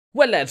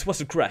Well lads, what's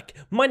the crack?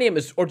 My name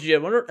is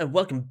RGJ Runner and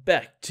welcome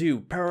back to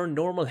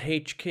Paranormal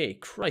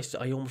HK. Christ,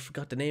 I almost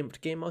forgot the name of the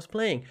game I was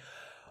playing.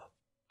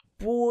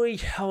 Boy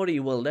howdy,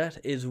 well that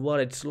is what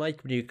it's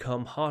like when you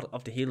come hot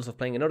off the heels of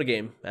playing another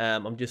game.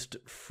 I'm just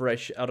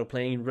fresh out of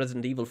playing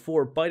Resident Evil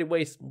 4. By the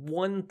way,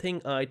 one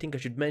thing I think I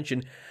should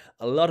mention,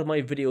 a lot of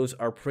my videos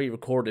are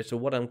pre-recorded, so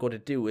what I'm going to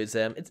do is,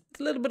 it's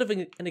a little bit of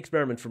an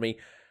experiment for me.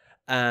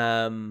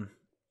 I'm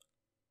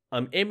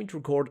aiming to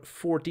record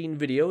 14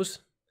 videos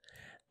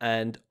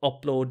and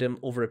upload them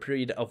over a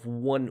period of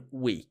 1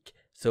 week.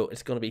 So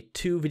it's going to be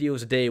 2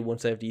 videos a day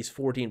once I have these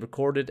 14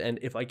 recorded, and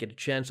if I get a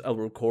chance I will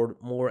record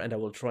more and I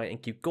will try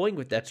and keep going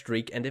with that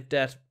streak, and if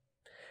that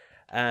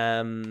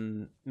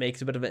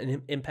makes a bit of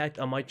an impact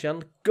on my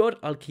channel, good,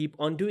 I'll keep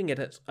on doing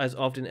it as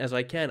often as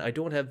I can. I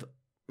don't have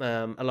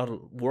a lot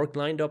of work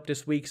lined up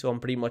this week, so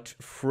I'm pretty much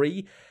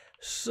free,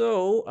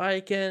 so I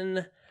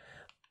can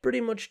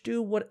pretty much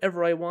do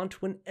whatever I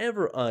want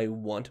whenever I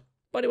want.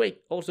 By the way,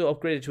 also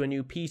upgraded to a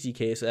new PC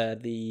case,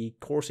 the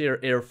Corsair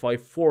Air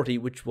 540,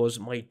 which was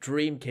my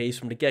dream case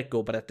from the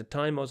get-go, but at the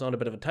time I was on a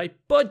bit of a tight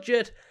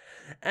budget,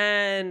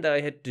 and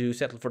I had to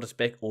settle for the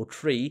Spec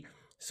 03,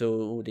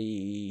 so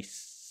the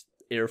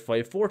Air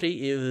 540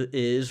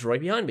 is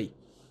right behind me.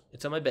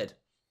 It's on my bed.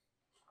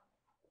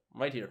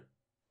 Right here.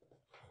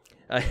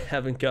 I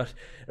haven't got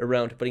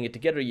around to putting it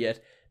together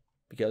yet,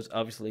 because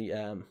obviously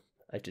I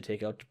have to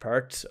take out the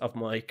parts of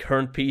my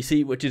current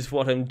PC, which is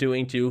what I'm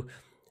doing to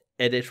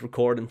edit,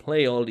 record, and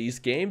play all these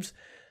games.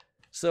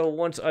 So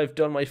once I've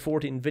done my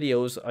 14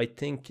 videos, I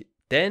think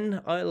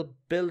then I'll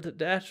build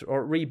that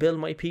or rebuild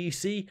my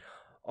PC,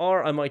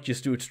 or I might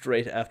just do it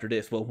straight after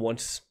this. Well,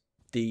 once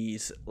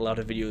these lot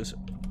of videos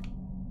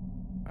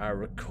are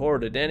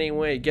recorded.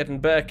 Anyway, getting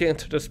back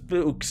into the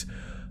spooks.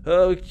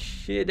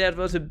 Okay, that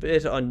was a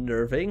bit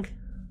unnerving.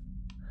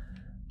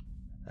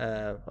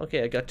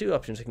 Okay, I got 2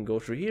 options. I can go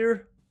through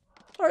here,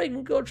 or I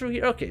can go through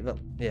here. Okay, well,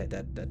 yeah,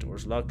 that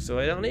door's locked, so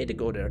I don't need to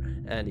go there.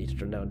 I need to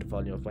turn down the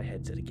volume of my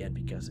headset again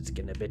because it's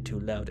getting a bit too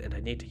loud and I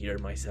need to hear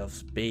myself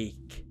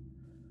speak.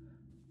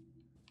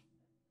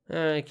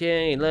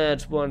 Okay,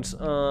 lads, what's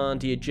on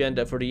the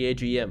agenda for the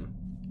AGM?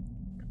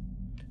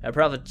 Are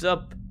profits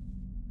up?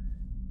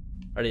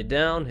 Are they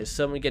down? Is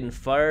someone getting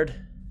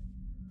fired?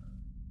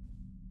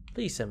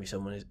 Please tell me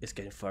someone is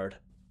getting fired.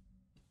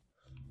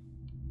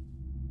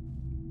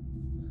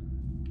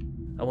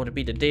 I want to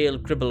be the Dale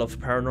Gribble of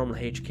Paranormal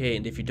HK,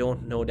 and if you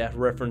don't know that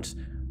reference,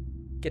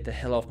 get the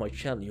hell off my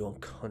channel, you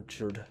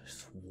uncultured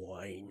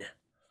swine.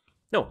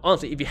 No,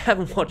 honestly, if you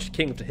haven't watched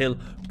King of the Hill,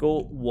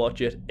 go watch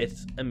it.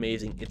 It's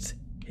amazing. It's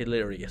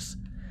hilarious.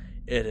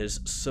 It is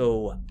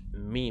so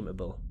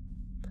memeable.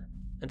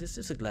 And this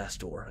is a glass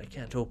door. I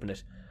can't open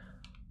it.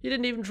 You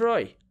didn't even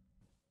try.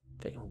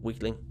 Fucking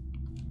weakling.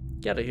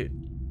 Get out of here.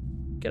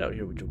 Get out of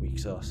here with your weak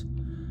sauce.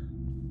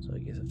 So I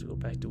guess I have to go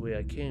back the way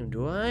I came,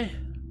 do I?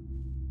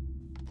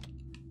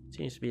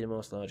 Seems to be the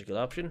most logical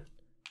option.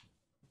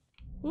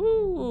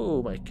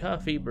 Ooh, my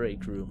coffee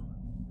break room.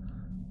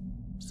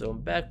 So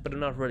I'm back, but I'm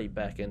not really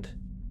back. And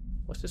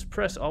what's this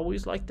press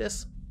always like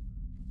this?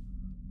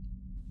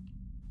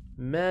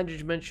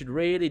 Management should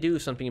really do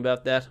something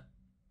about that.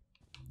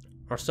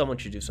 Or someone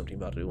should do something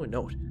about it. Ooh, a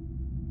note.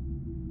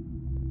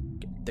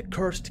 The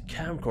cursed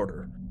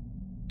camcorder.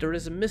 There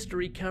is a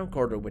mystery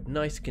camcorder with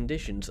nice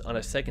conditions on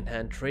a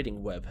second-hand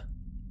trading web.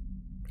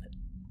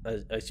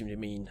 I assume you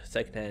mean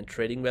second-hand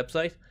trading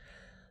website.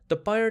 The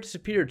buyer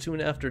disappeared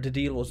soon after the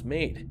deal was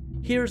made.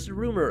 Here's the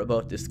rumor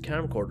about this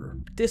camcorder.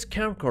 This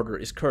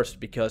camcorder is cursed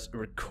because it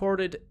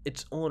recorded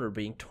its owner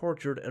being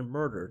tortured and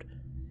murdered.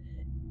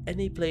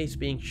 Any place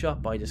being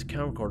shot by this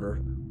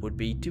camcorder would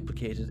be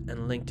duplicated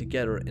and linked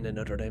together in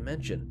another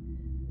dimension.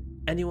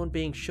 Anyone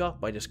being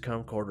shot by this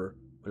camcorder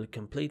will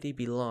completely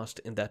be lost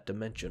in that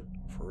dimension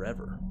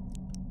forever.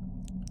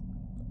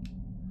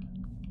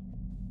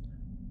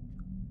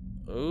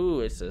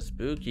 Ooh, it's a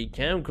spooky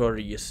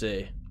camcorder, you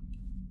say.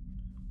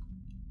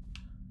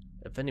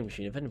 A vending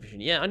machine, a vending machine.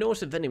 Yeah, I know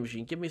it's a vending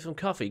machine. Give me some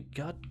coffee.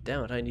 God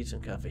damn it, I need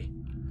some coffee.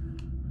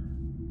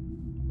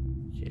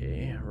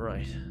 Okay,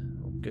 right.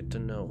 Well, good to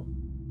know.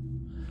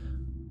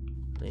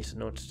 Nice to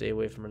know to stay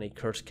away from any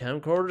cursed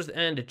camcorders,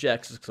 and the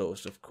jacks is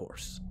closed, of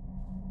course.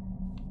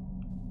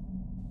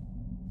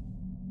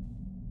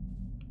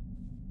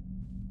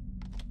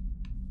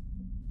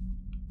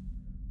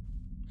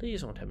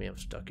 Please don't tell me I'm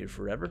stuck here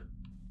forever.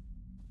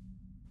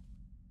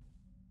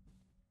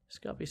 There's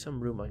gotta be some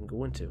room I can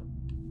go into.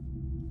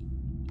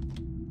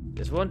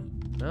 This one?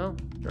 No,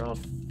 they're all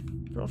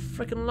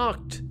freaking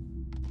locked.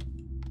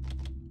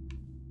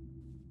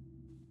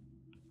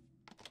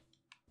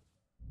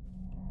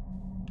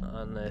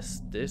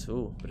 Unless this,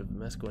 ooh, bit of a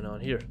mess going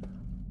on here.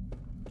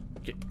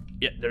 Okay,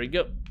 yeah, there we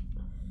go.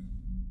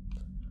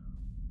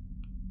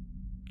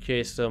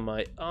 Okay, so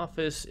my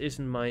office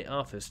isn't my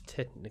office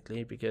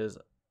technically because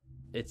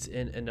it's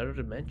in another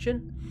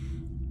dimension.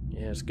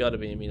 Yeah, it's gotta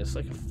be. I mean, it's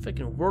like a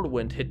freaking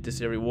whirlwind hit this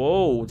area.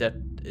 Whoa, that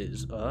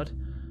is odd.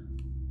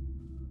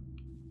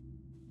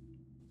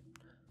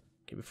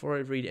 Okay, before I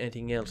read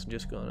anything else, I'm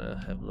just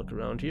gonna have a look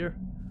around here.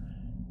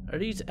 Are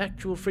these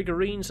actual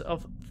figurines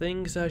of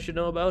things I should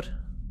know about?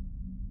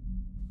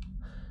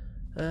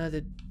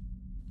 They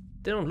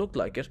don't look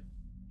like it.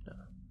 No,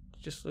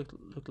 just look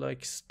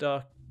like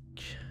stock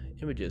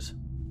images.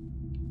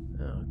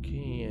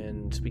 Okay,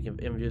 and speaking of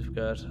images, we've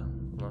got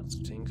lots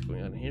of things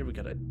going on here. We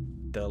got a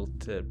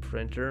Delta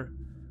printer.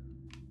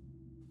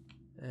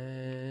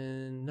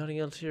 And nothing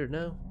else here,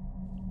 no?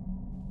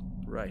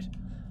 Right.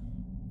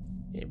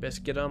 Yeah,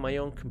 best get on my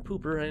own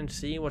computer and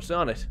see what's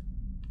on it.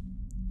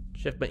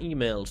 Check my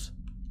emails.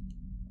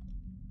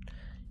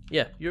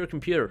 Yeah, your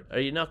computer. Are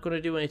you not going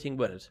to do anything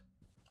with it?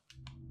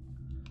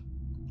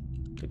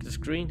 Click the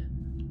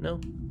screen? No?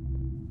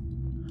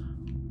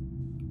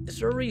 Is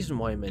there a reason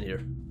why I'm in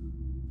here?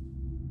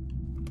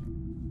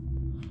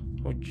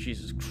 Oh,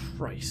 Jesus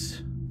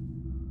Christ.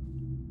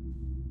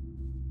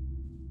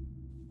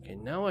 Okay,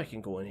 now I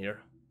can go in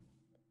here.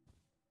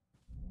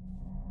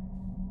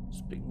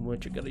 Speaking of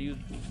which, I gotta use...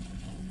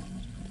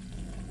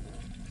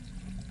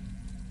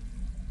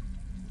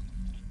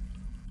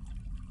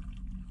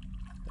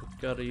 I've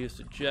gotta use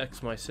the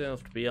jacks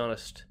myself, to be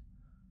honest.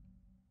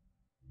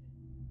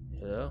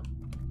 Hello?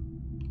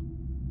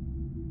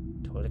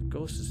 Toilet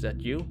Ghost, is that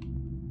you?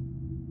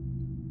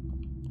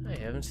 I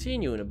haven't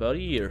seen you in about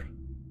a year.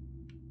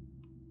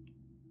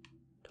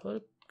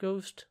 Toilet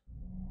Ghost?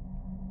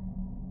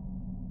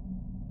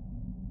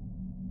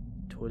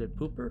 Toilet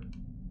Pooper?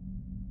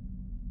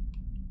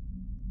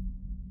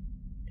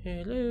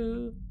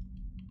 Hello?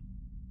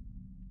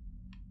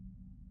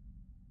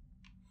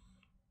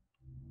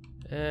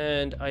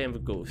 And I am a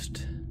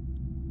ghost.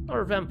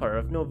 Or a vampire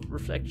of no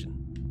reflection.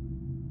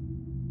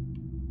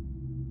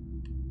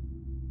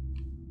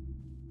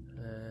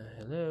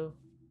 Hello?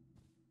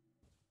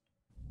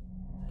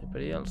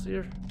 Anybody else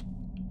here?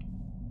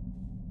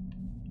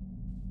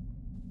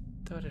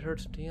 Thought I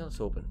heard something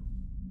else open.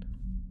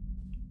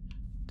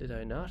 Did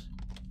I not?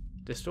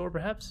 This door,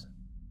 perhaps?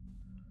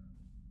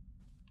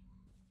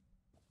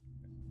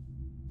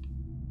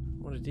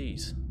 What are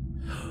these?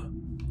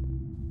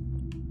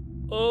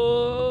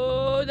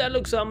 Oh, that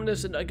looks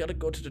ominous, and I gotta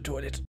go to the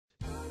toilet.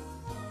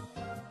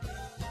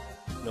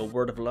 No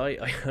word of a lie,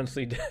 I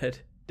honestly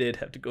did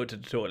have to go to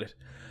the toilet.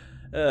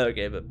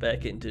 Okay, but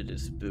back into the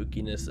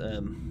spookiness.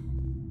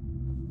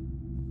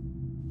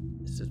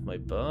 Is this my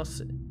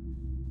boss?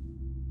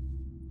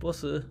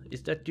 Bossa,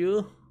 is that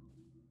you?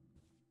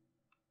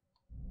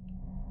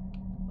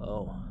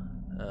 Oh,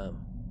 I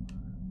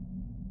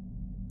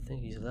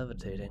think he's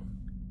levitating.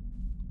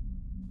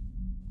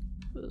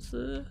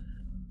 Bossa?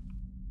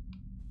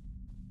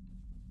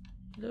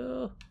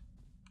 No.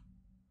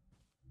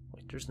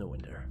 Wait, there's no one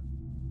there.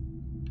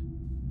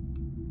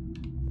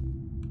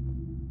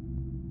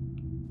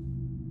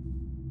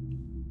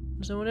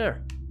 There's no one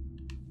there.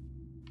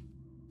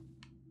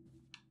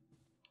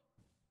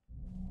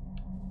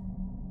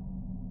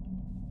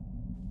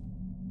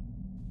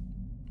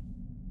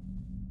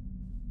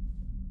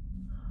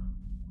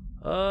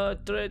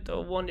 Threat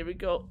of one, here we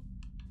go.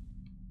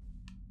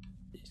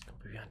 He's gonna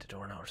be behind the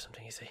door now or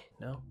something, you see?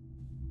 No?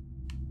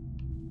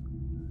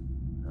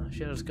 Oh,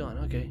 Shadow's gone,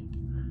 okay.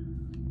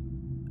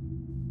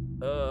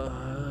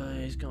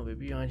 He's gonna be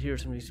behind here,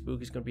 something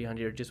spooky's gonna be behind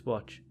here, just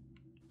watch.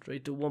 3,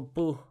 2, 1,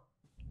 boo.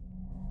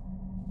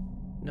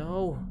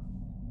 No.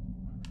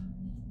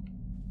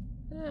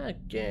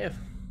 Okay.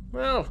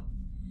 Well,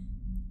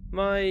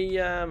 my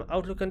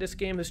outlook on this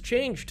game has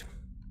changed.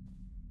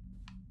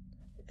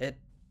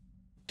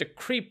 The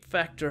creep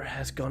factor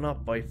has gone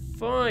up by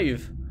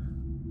 5.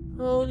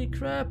 Holy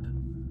crap.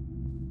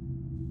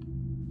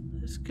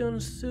 It's gone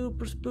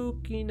super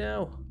spooky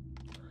now.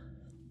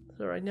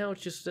 So right now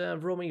it's just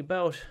roaming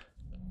about,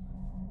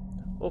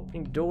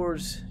 opening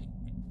doors,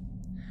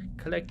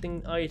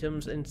 collecting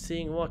items, and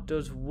seeing what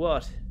does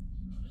what.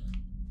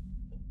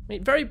 I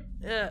mean, very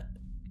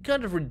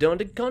kind of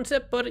redundant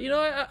concept, but you know,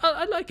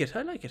 I like it.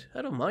 I like it.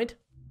 I don't mind.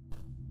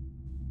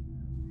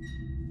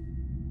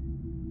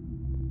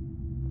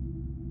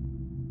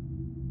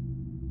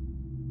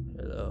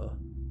 Hello.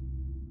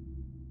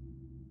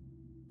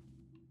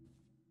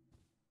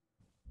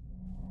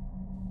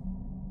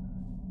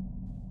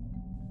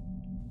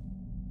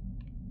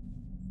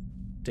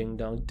 Ding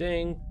dong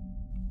ding.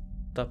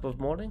 Top of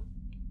morning.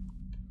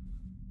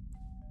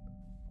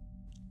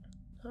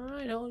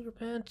 Alright, hold your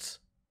pants.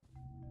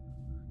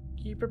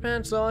 Keep your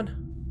pants on.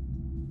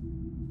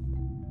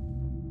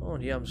 Oh,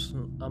 the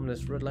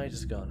ominous red light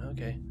is gone.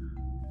 Okay.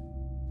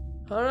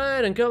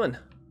 Alright, I'm coming.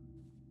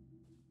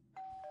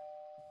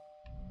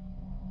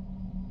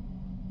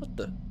 What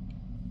the?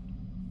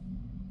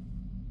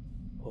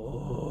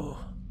 Oh.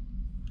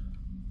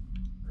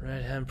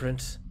 Red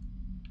handprints.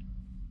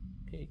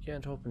 You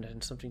can't open it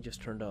and something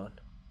just turned on.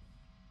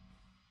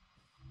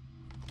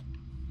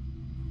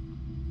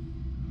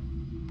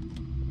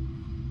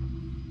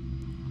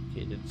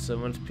 Okay, did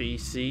someone's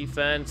PC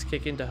fans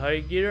kick into high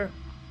gear?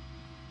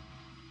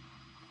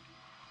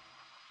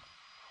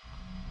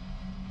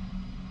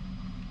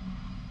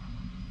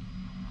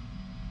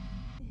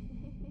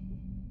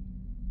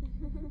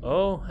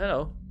 Oh,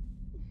 hello.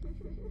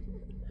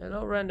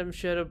 Hello, random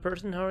shadow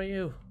person, how are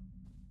you?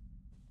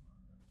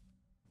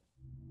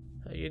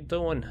 How you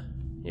doing?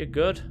 You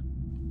good?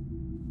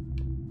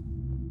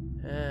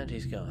 And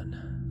he's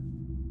gone.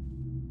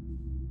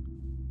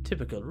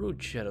 Typical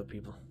rude shadow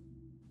people.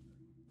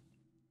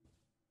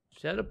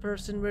 Shadow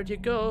person, where'd you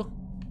go?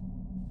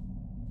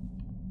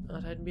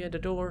 Not hiding behind the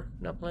door,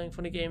 not playing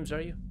funny games,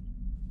 are you?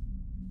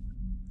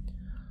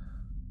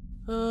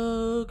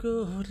 Oh,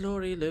 good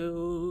lordy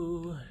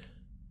Lou.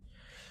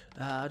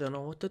 I don't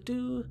know what to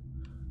do.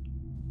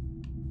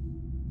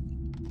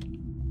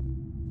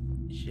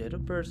 Shadow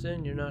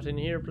person, you're not in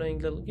here playing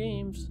little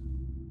games.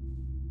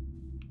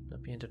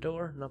 Not behind the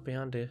door, not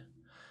behind the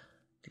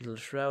little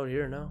shroud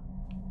here now.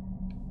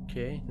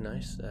 Okay,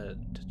 nice. That's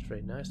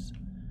very nice.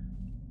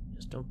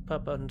 Just don't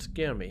pop out and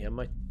scare me. I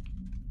might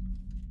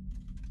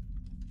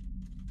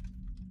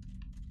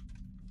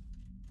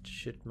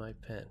shit my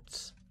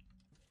pants.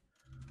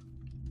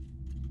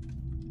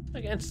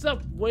 Again,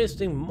 stop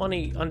wasting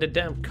money on the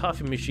damn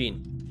coffee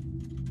machine.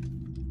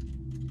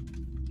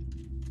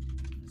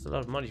 It's a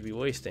lot of money to be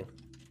wasting.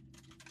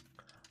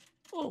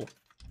 Oh.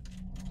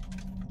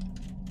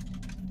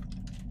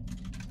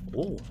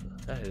 Oh,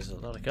 that is a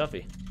lot of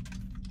coffee.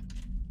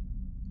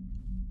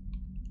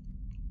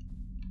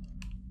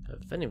 A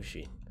vending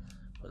machine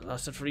with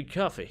lots of free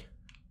coffee.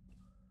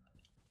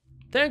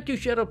 Thank you,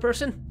 shadow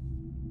person.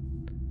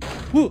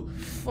 Whew,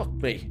 fuck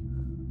me.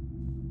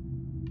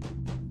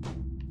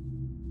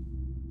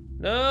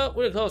 No,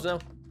 we're closed now.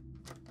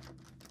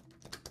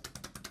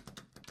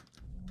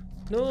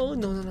 No.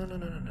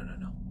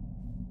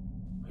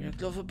 We're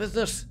closed for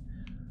business.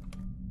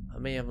 I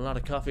may have a lot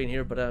of coffee in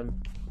here, but oh.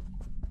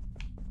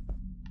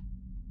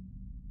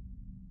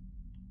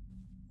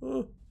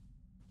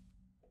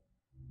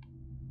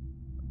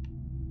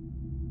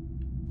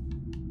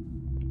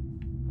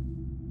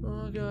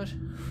 Oh god.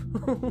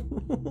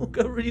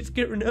 Got really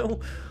scared now.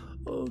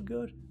 Oh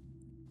god.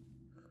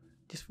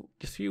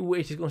 Just you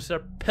wait, he's gonna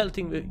start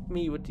pelting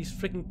me with these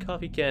freaking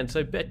coffee cans,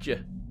 I bet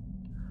you.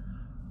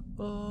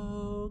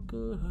 Oh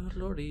good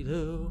lordy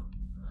Lou.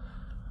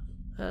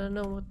 I don't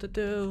know what to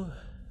do.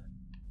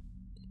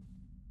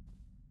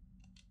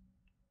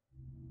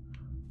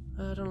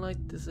 I don't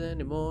like this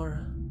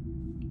anymore.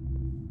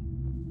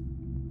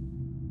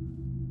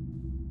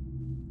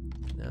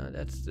 No,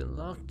 that's still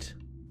locked.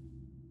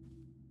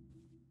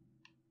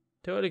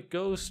 Toilet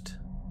ghost.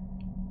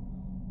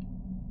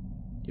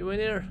 You in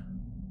here?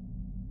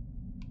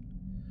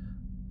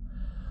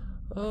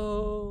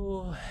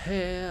 Oh,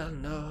 hell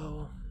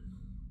no.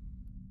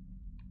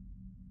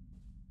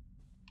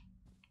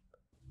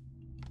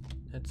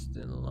 That's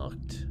still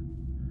locked.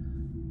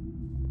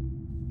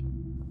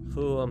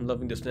 Oh, I'm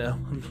loving this now.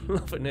 I'm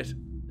loving it.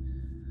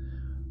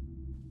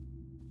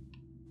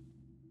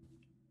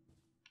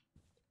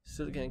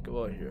 Still can't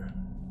go out here.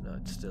 No,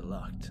 it's still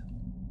locked.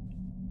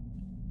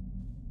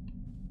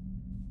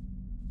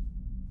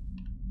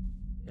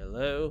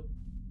 Hello?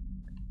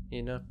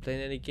 You're not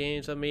playing any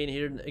games on me in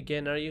here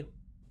again, are you?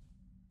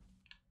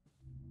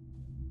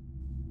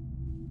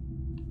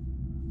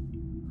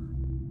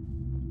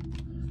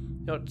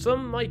 Now,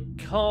 some might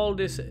call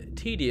this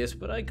tedious,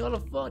 but I call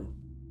it fun.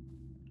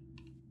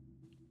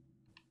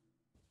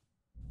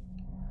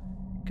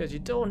 Because you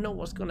don't know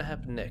what's going to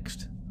happen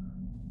next.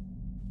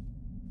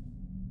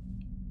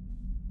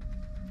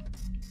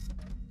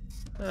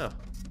 Oh.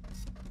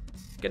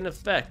 Getting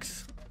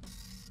effects.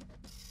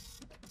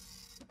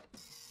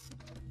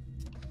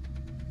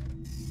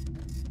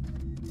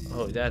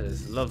 Oh, that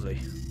is lovely.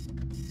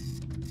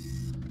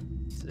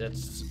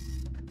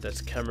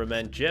 That's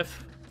cameraman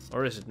Jeff.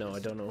 Or is it? No, I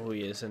don't know who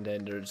he is. And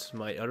then there's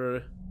my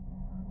other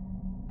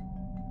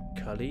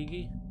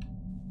colleague.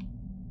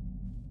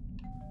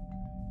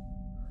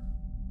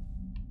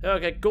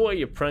 Okay, go away,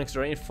 you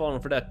prankster. I ain't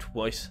falling for that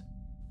twice.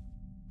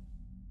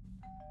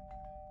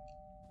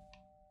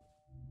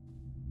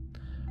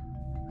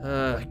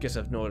 I guess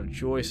I've no other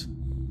choice.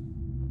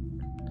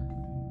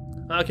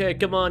 Okay,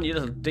 come on, you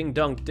little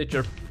ding-dong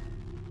ditcher.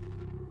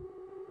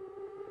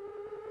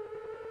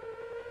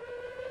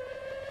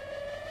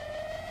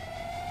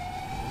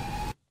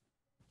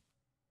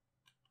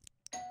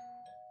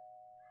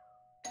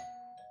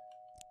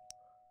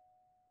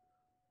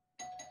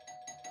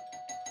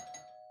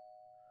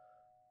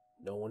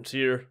 No one's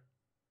here.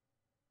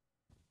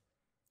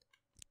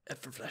 F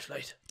for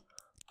flashlight.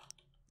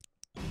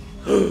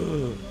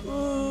 Oh,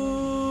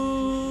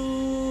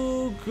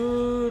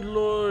 good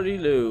lordy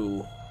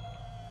Lou.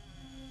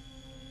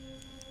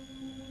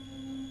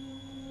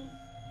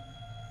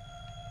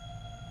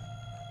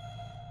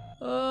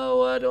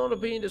 Oh, I don't want to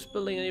be in this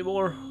building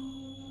anymore.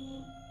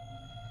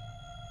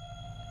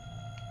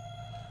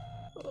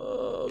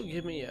 Oh,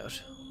 get me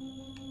out.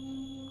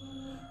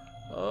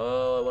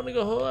 Oh, I want to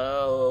go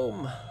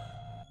home.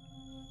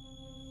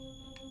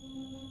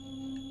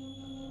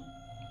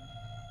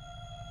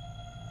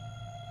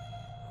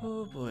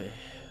 Oh boy.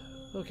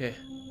 Okay.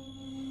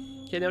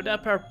 Okay, now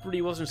that part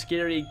really wasn't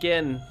scary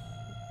again.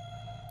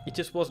 It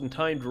just wasn't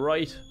timed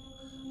right.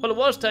 Well, it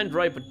was timed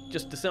right, but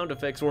just the sound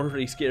effects weren't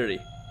really scary.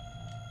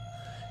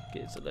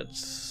 Okay, so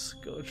let's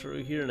go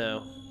through here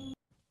now.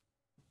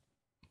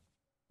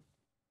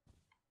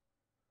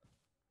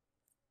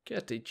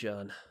 Catty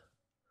John.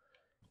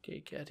 Okay,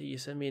 Catty, you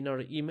send me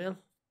another email.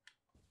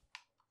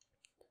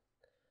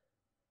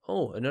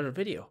 Oh, another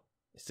video.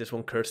 Is this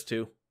one cursed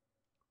too?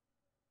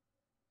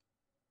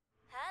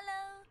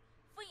 Hello，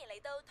 歡迎嚟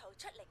到逃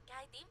出靈界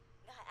點，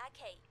我係阿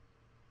琪。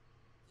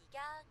而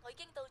家我已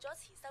經到咗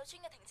慈秀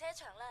村嘅停車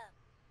場啦。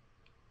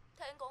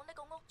聽講呢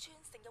個屋村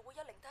成日會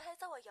有靈體喺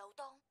周圍遊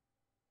蕩。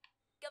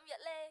今日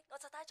呢，我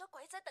就帶咗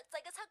鬼仔特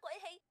製嘅測鬼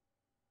器，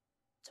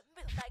準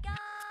備同大家。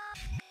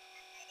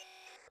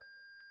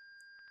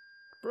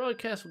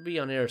Broadcast will be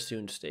on air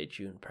soon. Stay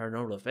tuned.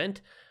 Paranormal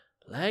event.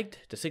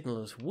 Lagged. The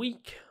signal is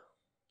weak.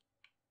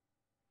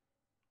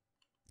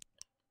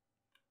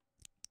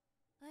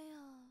 哎呀，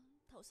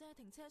頭先喺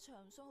停車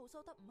場信號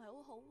收得唔係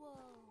好好喎。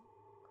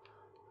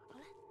好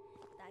啦，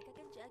大家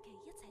跟住阿琪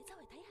一齊周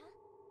圍睇下。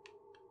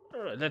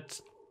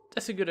Alright,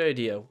 that's a good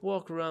idea.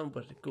 Walk around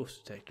with a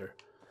ghost detector.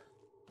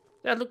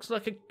 That looks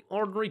like an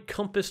ordinary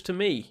compass to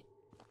me.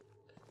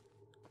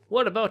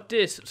 What about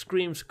this?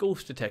 Screams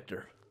ghost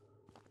detector.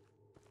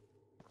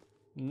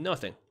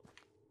 Nothing.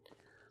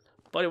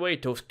 By the way,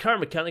 those car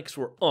mechanics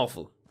were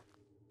awful.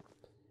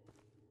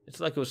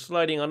 It's like it was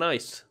sliding on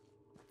ice.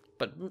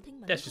 But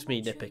that's just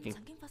me nitpicking.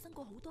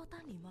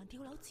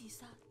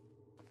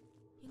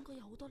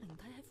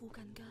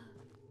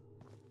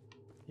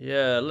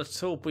 Yeah, let's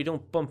hope we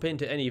don't bump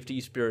into any of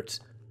these spirits.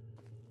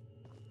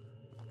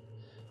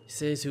 He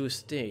says who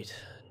estate.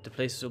 The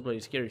place is so bloody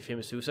scary.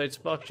 Famous suicide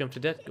spot. Jump to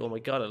death. Oh my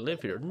god, I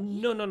live here.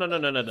 No.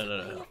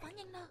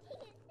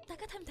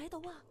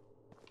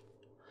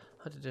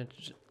 How did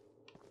that...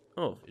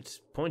 Oh,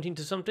 it's pointing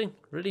to something?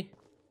 Really?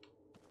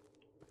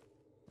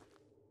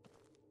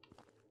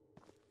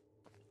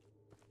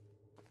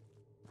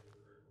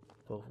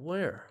 But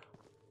where?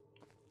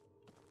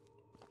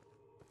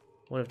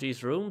 One of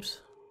these rooms?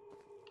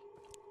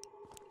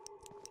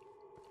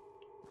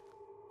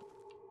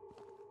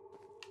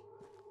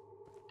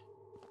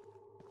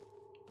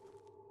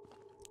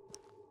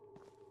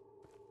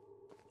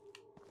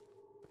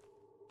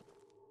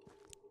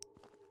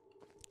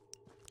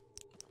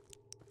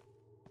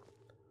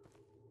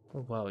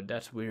 Oh wow,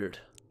 that's weird.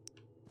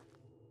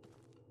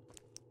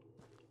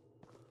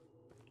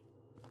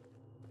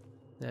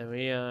 Now,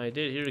 I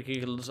did hear the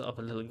giggles of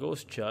a little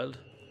ghost child.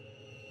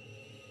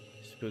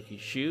 Spooky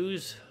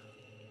shoes.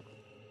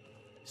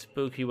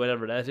 Spooky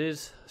whatever that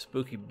is.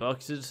 Spooky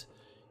boxes.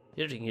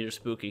 Everything here is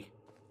spooky.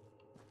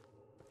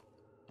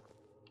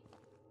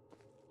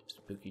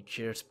 Spooky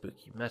chair,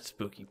 spooky mat,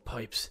 spooky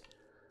pipes.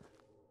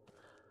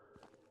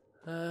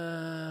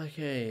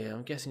 Okay,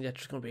 I'm guessing that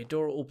there's going to be a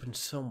door open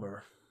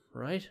somewhere.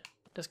 Right?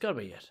 That's gotta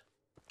be it.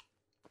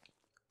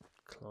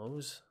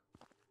 Close.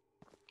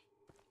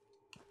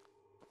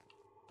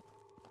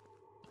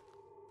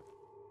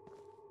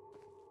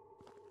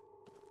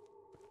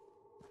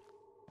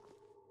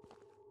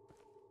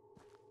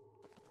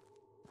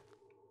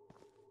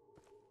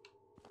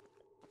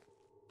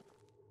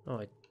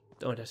 Oh,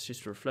 that's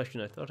just a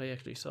reflection. I thought I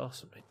actually saw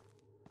something.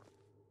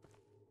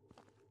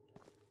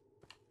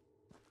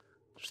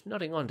 There's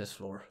nothing on this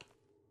floor.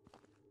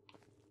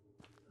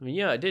 I mean,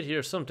 yeah, I did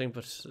hear something,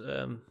 but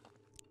don't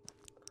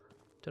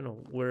know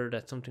where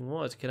that something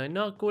was. Can I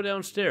not go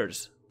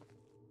downstairs?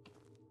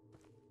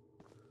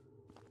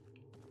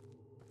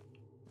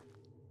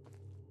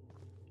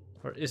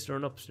 Or is there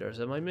an upstairs?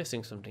 Am I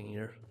missing something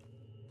here?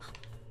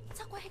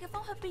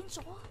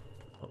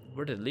 Oh,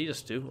 where did it lead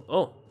us to?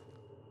 Oh!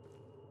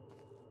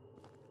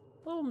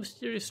 Oh,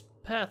 mysterious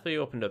pathway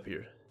opened up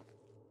here.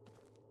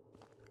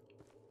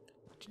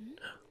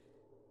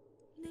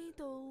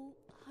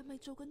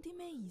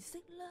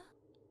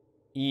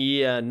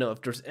 Yeah, no,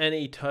 if there's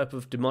any type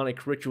of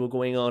demonic ritual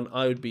going on,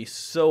 I would be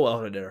so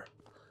out of there.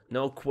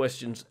 No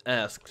questions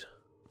asked.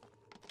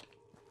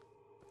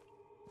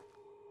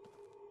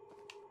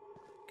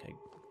 Okay,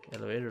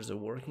 elevators are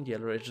working, the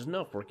elevator's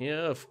not working.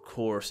 Yeah, of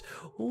course.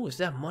 Oh, is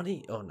that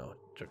money? Oh no,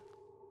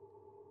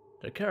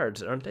 they're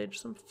cards, aren't they?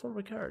 Some form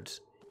of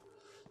cards.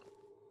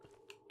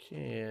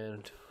 Okay,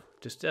 and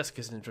this desk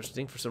is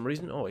interesting for some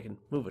reason. Oh, I can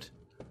move it.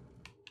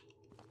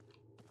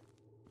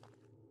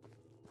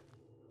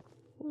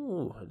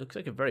 Ooh, it looks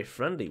like a very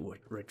friendly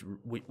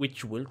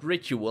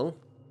ritual.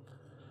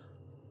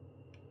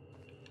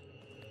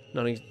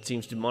 Nothing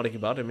seems demonic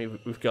about it. I mean,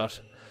 we've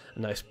got a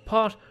nice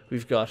pot,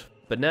 we've got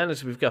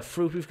bananas, we've got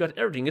fruit, we've got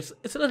everything. It's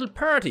a little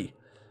party.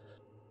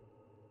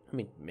 I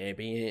mean,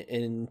 maybe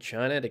in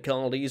China they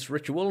call these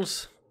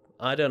rituals.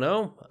 I don't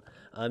know.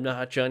 I'm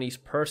not a Chinese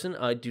person.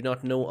 I do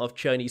not know of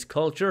Chinese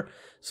culture.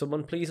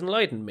 Someone please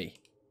enlighten me.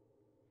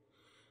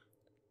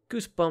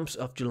 Goosebumps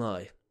of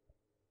July.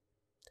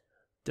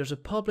 There's a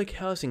public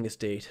housing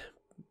estate.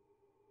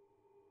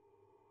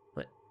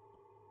 What?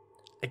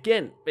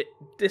 Again,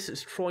 this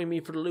is throwing me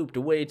for the loop. The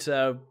way it's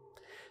sort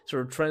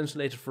of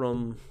translated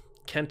from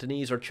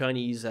Cantonese or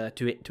Chinese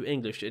to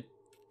English, it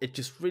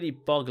just really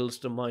boggles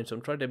the mind. So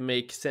I'm trying to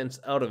make sense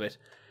out of it.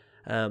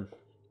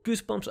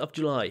 Goosebumps of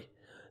July.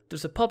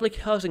 There's a public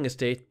housing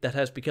estate that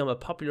has become a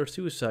popular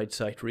suicide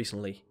site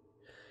recently.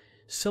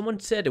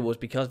 Someone said it was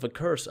because of a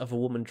curse of a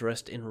woman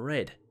dressed in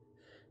red,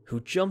 who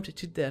jumped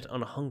to death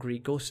on a Hungry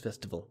Ghost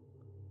Festival.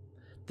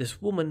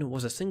 This woman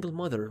was a single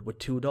mother with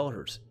 2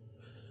 daughters.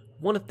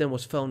 One of them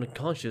was found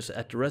unconscious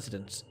at the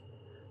residence.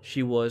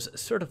 She was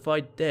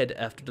certified dead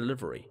after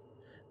delivery.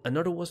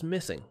 Another was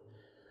missing.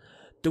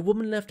 The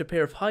woman left a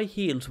pair of high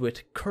heels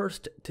with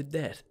 "Cursed to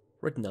Death"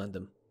 written on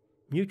them.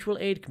 Mutual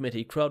Aid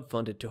Committee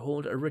crowdfunded to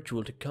hold a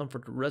ritual to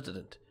comfort the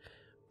resident,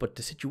 but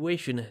the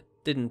situation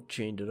didn't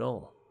change at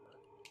all.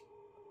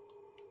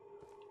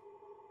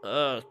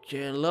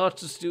 Okay,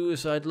 lots of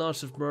suicide,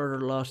 lots of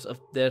murder, lots of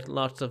death,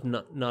 lots of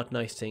not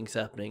nice things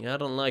happening. I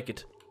don't like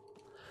it.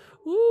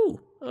 Woo!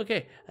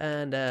 Okay,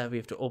 and we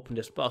have to open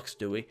this box,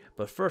 do we?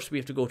 But first we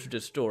have to go to the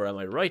store, am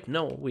I right?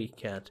 No, we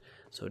can't.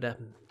 So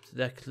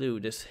that clue,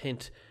 this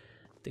hint,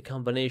 the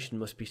combination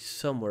must be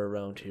somewhere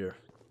around here.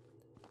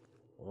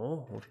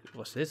 Oh,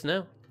 what's this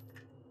now?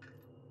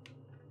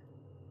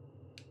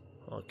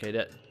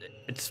 Okay,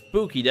 it's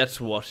spooky, that's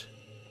what.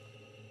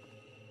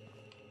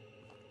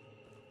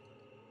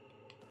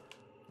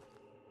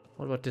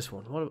 What about this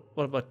one?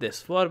 What about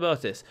this? What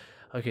about this?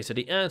 Okay, so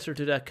the answer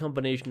to that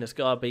combination has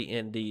got to be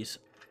in these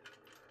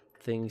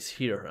things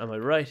here. Am I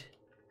right?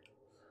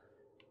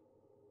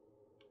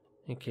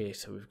 Okay,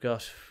 so we've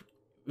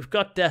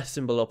got that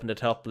symbol up in the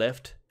top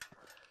left.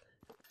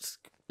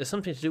 There's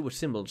something to do with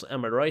symbols.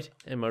 Am I right?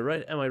 Am I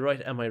right? Am I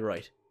right? Am I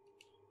right?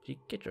 You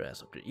get your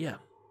ass up there. Yeah.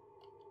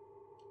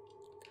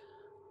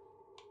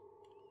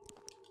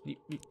 You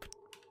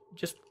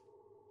just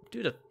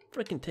do the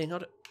freaking thing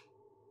on it.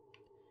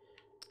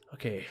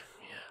 Okay,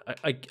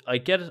 yeah, I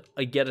get it.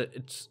 I get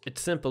it.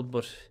 It's simple,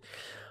 but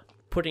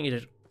putting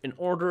it in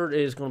order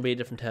is going to be a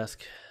different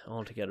task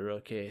altogether.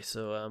 Okay,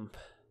 so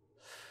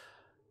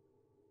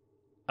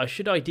I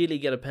should ideally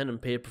get a pen and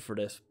paper for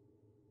this.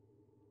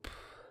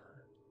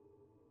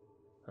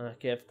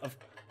 Okay, I've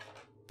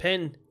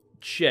pen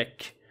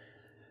check,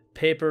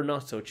 paper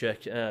not so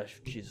check.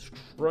 Jesus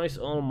Christ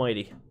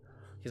Almighty,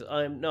 because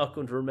I'm not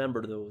going to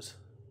remember those.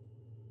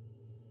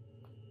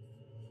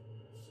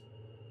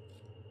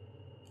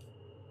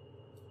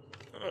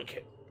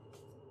 Okay,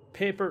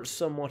 paper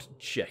somewhat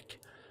check.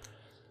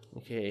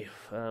 Okay,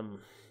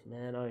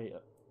 man, I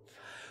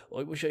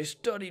wish I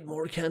studied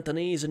more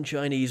Cantonese and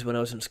Chinese when I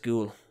was in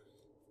school.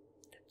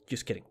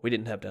 Just kidding, we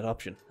didn't have that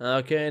option.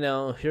 Okay,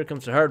 now here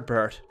comes the hard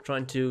part.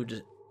 Trying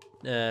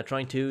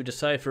to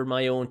decipher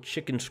my own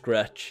chicken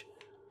scratch.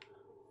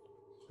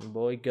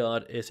 Boy,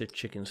 God, is it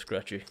chicken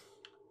scratchy.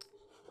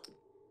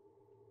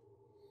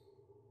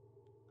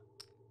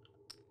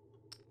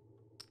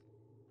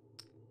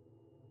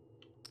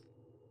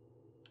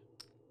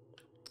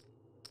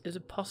 Is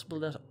it possible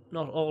that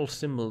not all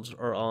symbols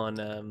are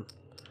on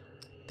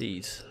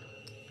these?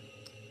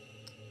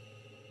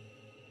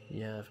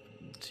 Yeah,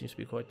 it seems to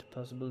be quite a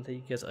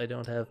possibility, because I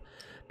don't have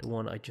the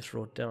one I just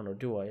wrote down, or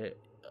do I?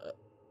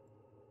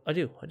 I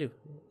do.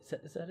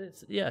 Is that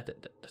it? Yeah,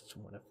 that's the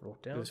one I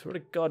wrote down. I swear to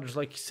God, there's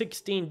like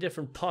 16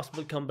 different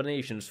possible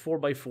combinations.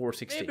 4x4,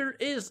 16. Maybe there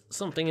is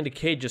something in the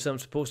cages I'm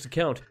supposed to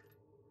count.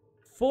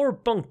 2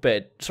 bunk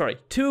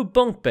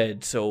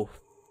beds, so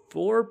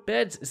 4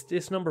 beds. Is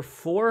this number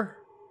 4?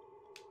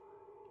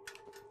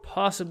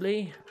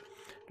 Possibly.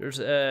 There's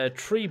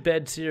 3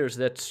 beds here, so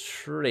that's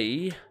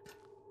 3.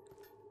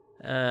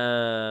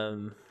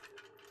 A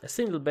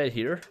single bed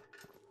here.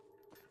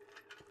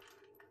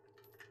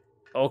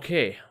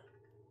 Okay.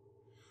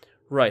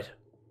 Right.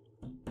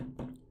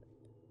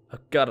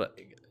 I've got it.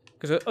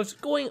 Because I was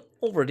going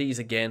over these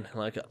again,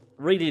 like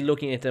really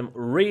looking at them,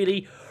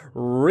 really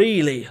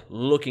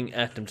looking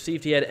at them to see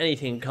if they had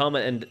anything in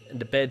common, and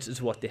the beds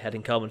is what they had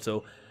in common.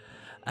 So,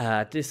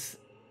 this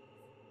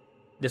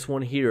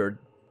one here.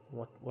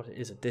 What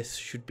is it? This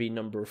should be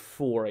number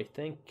 4, I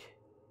think.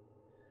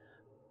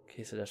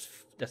 Okay, so that's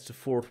the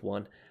 4th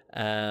one.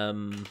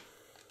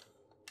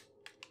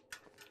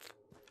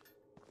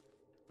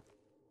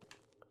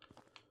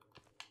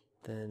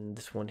 Then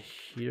this one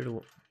here,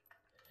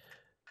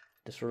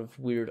 the sort of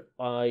weird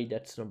eye,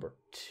 that's number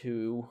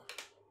 2.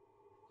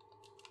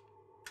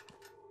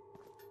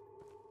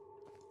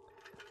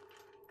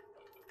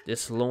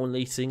 This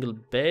lonely single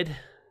bed.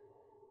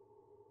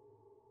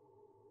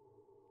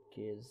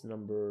 Okay, is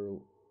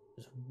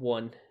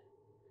 1, and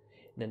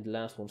then the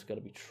last one's got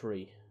to be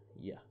 3.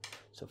 Yeah,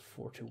 so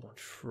 4, 2, 1,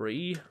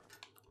 3.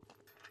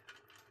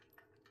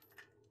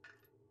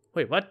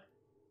 Wait, what?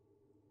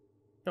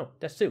 No,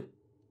 that's 2.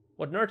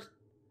 What on earth?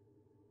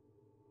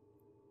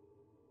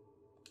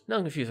 No,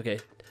 I'm confused. Okay,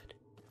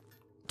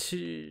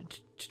 2,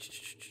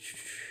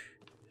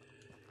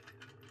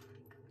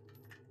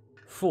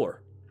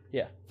 4.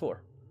 Yeah,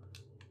 4.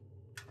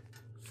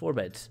 4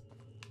 beds.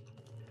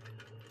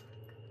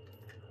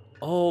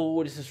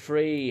 Oh, this is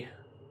 3.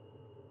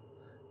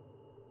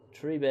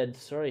 3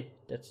 beds, sorry.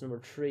 That's number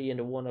 3, and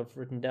the one I've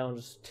written down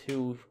is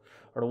 2.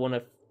 Or the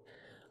one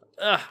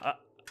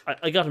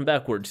I got them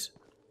backwards.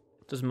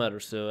 Doesn't matter,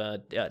 so,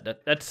 yeah,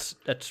 that's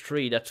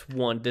 3, that's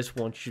 1. This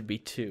one should be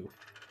 2.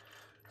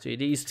 So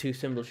these 2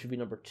 symbols should be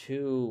number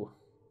 2.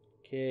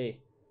 Okay.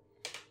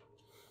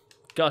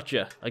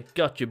 Gotcha. I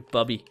got you,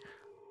 Bubby.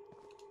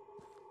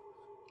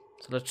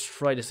 So let's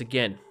try this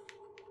again.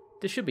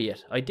 This should be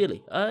it.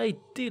 Ideally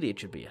it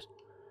should be it.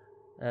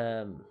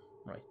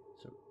 Right.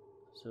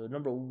 So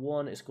number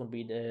 1 is going to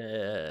be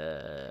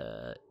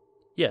the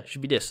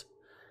should be this.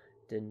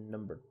 Then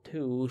number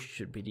 2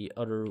 should be the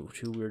other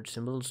 2 weird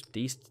symbols.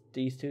 These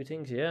 2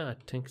 things. Yeah, I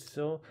think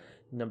so.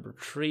 Number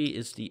 3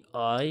 is the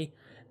eye,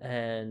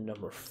 and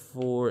number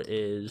 4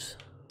 is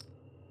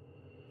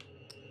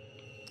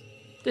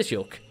this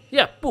yoke.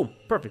 Yeah, boom,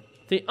 perfect.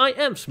 See, I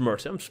am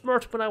smart. I'm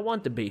smart when I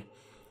want to be.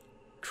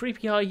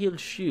 Creepy high-heeled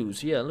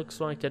shoes. Yeah,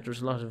 looks like that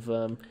there's a lot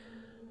of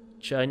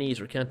Chinese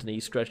or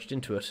Cantonese scratched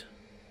into it.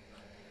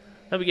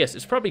 Let me guess,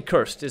 it's probably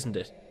cursed, isn't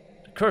it?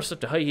 The curse of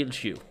the high-heeled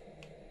shoe.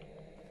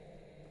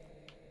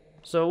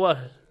 So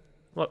what?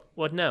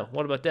 What now?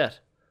 What about that?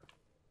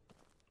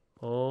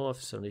 Oh,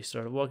 if somebody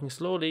started walking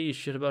slowly, is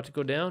shit about to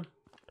go down?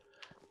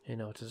 You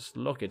know, just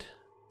look it.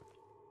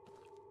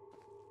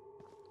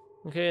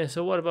 Okay,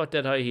 so what about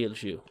that high-heeled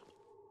shoe?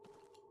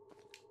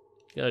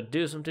 Gotta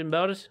do something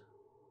about it?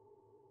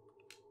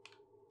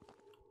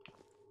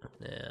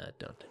 Nah, I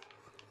don't think.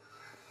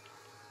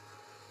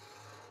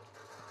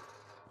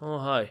 Oh,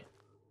 hi.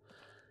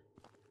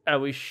 Are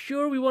we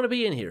sure we want to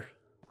be in here?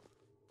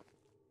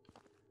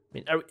 I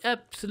mean, are we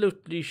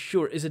absolutely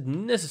sure? Is it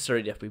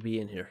necessary that we be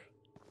in here?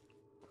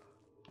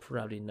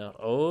 Probably not.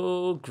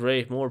 Oh,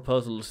 great. More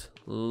puzzles.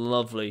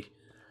 Lovely.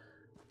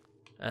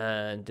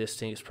 And this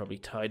thing is probably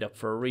tied up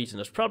for a reason.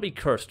 It's probably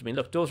cursed. I mean,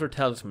 look, those are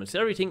talismans.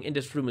 Everything in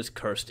this room is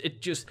cursed.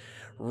 It just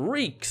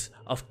reeks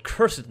of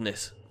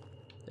cursedness.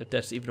 If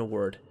that's even a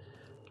word.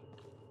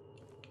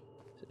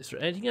 Is there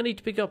anything I need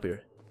to pick up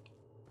here?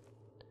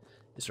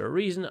 Is there a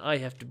reason I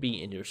have to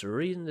be in here? Is there a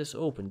reason this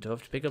open? Do I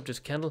have to pick up this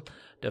candle? Do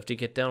I have to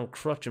get down,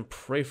 crutch, and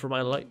pray for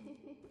my life?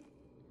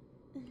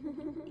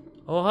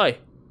 Oh, hi.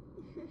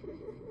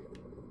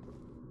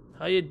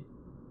 How you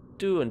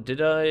doing?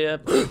 Did I,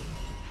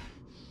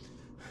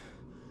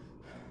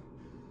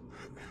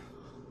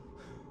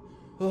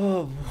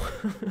 Oh.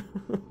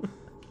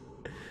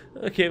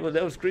 Okay, well,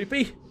 that was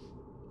creepy.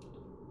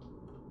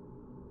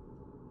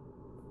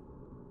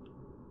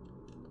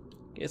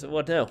 Okay, so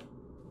what now?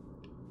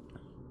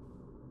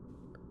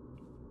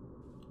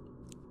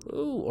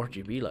 Ooh,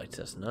 RGB lights,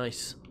 that's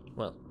nice.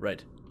 Well,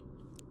 red.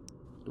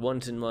 The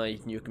ones in my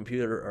new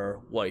computer are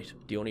white.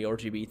 The only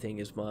RGB thing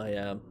is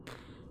my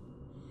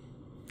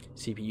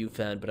CPU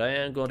fan, but I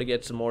am going to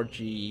get some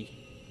RGB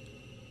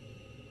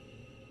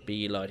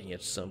lighting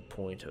at some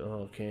point.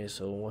 Okay,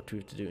 so what do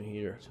we have to do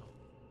here?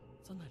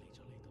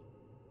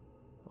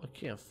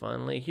 Okay,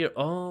 finally here.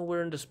 Oh,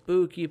 we're in the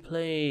spooky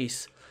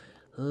place.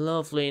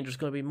 Lovely, and there's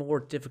going to be more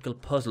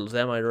difficult puzzles,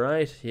 am I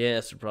right?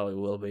 Yes, there probably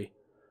will be.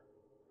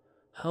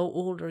 How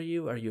old are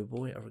you? Are you a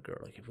boy or a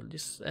girl? Okay, we'll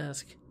just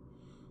ask.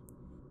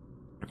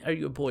 Are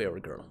you a boy or a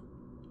girl?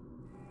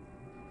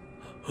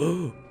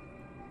 Oh!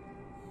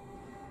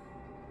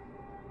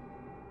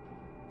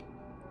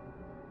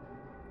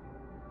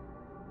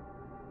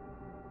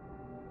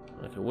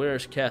 Okay,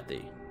 where's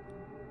Kathy?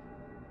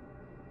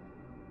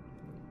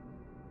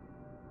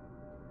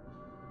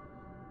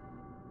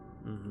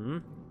 Mm-hmm.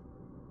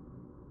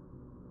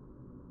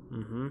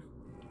 Mm-hmm.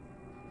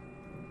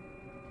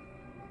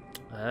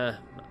 Ah,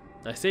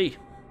 I see.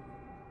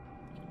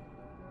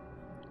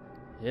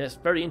 Yes,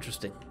 very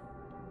interesting.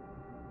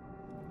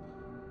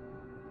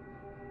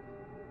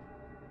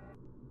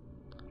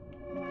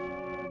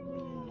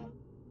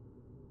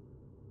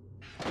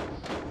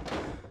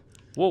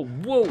 Whoa,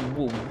 whoa,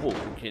 whoa, whoa.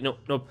 Okay, no,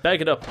 no,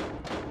 back it up.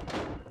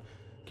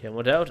 Okay, I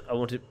want out. I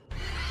want to...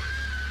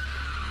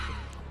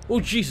 Oh,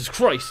 Jesus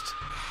Christ!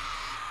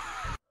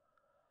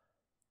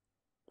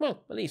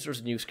 Well, at least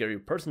there's a new scary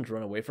person to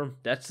run away from.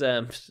 That's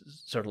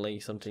certainly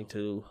something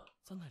to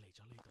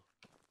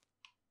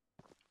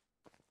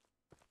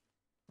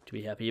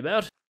be happy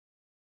about.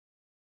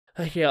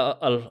 Okay,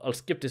 I'll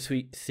skip this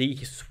week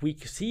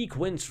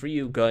sequence for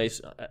you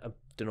guys. I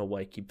don't know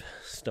why I keep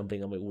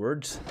stumbling on my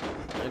words.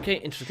 Okay,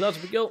 into the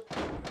closet we go.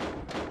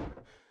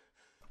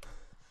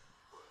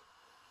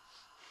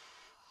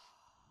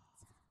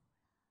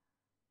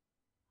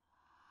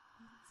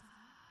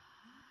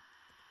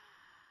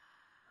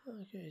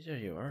 Okay, there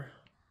you are.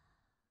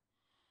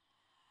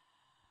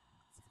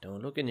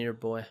 Don't look in here,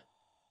 boy.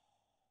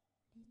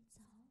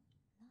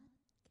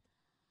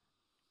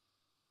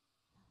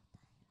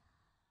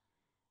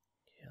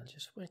 Okay, I'll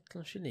just wait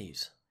till she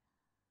leaves.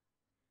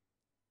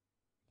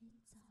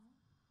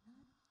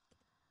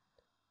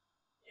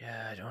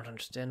 Yeah, I don't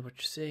understand what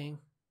you're saying,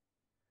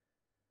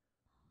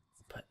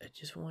 but I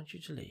just want you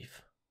to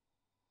leave.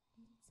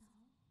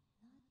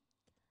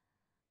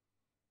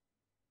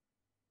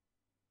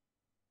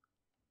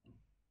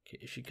 Okay,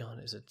 is she gone?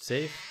 Is it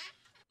safe?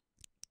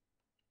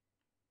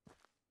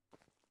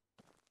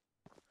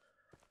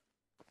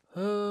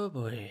 Oh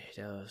boy,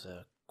 that was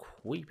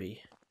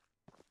creepy.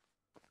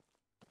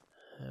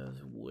 That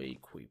was way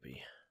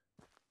creepy.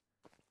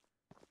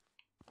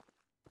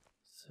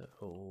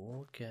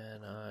 So,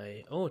 can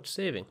I... Oh, it's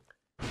saving.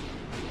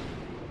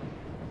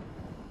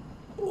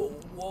 Oh,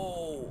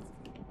 whoa!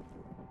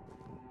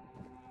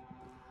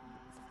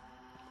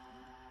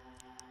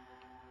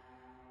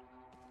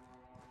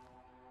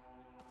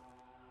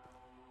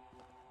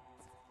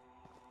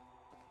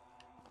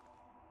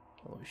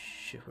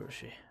 shit, where is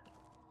she?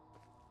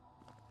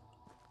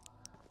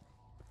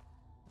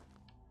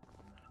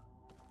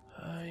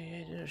 Oh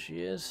yeah, there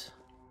she is.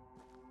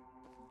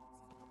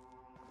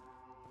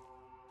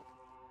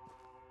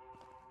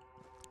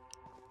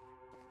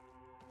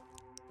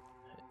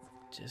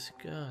 Just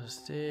gotta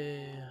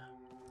stay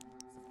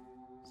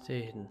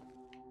hidden.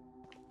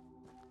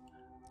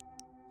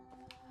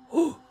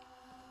 Oh!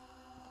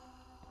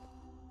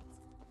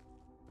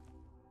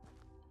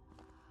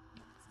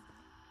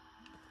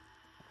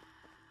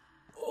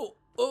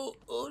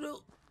 Oh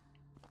no!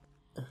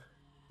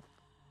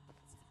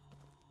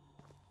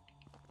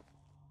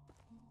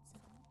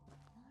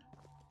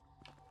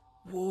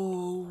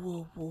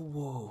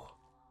 Whoa.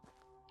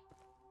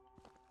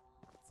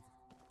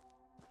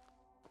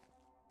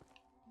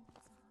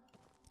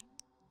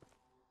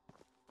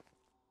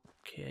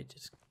 Okay, I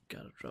just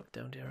gotta drop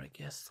down there, I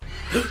guess.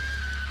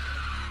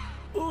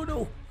 Oh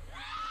no!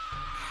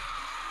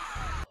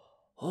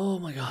 Oh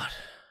my god.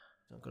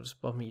 Not gonna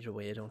spot me either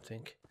way, I don't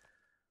think.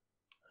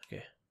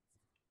 Okay.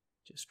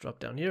 Just drop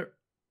down here.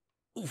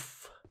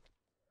 Oof.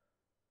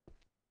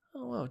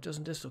 Oh wow,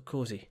 doesn't this look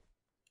cozy?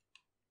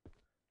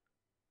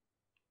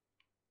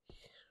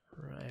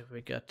 Right,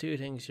 we got two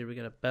things here. We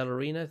got a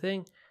ballerina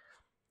thing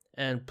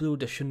and Blue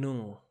de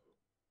Chanel.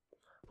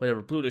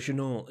 Whatever Blue de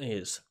Chanel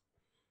is.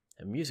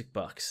 A music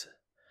box.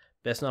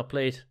 Best not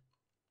play it.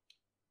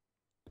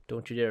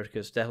 Don't you dare,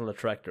 because that'll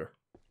attract her.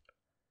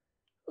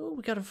 Oh,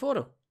 we got a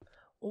photo.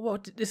 Oh,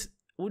 what? This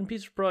wouldn't be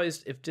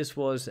surprised if this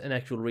was an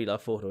actual real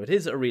life photo. It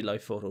is a real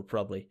life photo,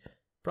 probably.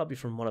 Probably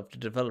from one of the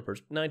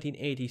developers.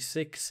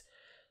 1986.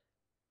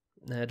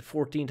 The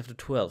 14th of the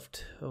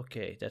 12th.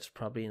 Okay, that's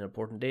probably an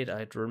important date I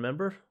have to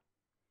remember.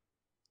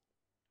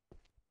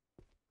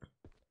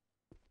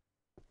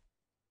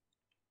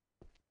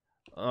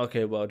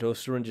 Okay, well, those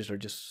syringes are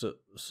just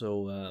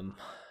so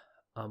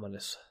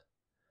ominous.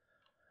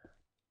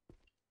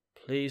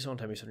 Please don't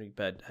tell me something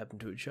bad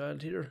happened to a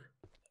child here.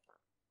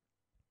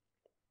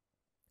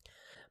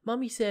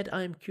 Mommy said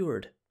I am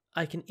cured.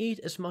 I can eat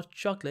as much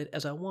chocolate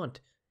as I want.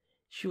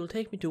 She will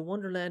take me to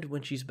Wonderland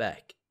when she's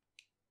back.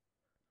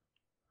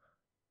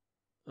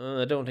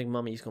 I don't think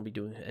Mommy's going to be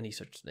doing any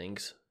such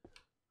things.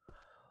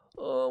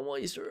 Oh, why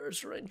is there a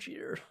syringe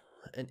here?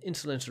 An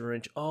insulin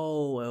syringe.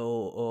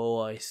 Oh,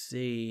 I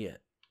see.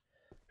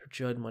 Her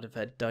child might have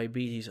had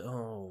diabetes.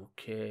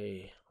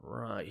 Okay,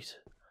 right.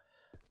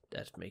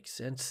 That makes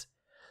sense.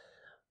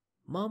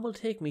 Mom will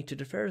take me to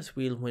the Ferris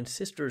wheel when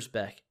Sister's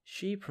back.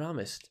 She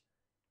promised.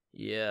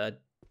 Yeah,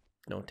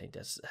 I don't think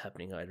that's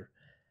happening either.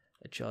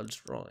 A child's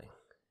drawing.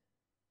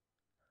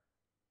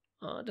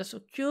 Oh, that's so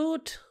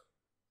cute.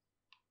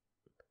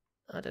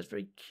 Oh, that's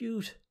very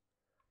cute.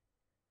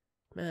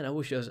 Man, I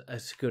wish I was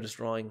as good at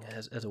drawing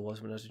as I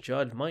was when I was a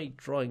child. My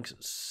drawings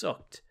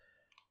sucked.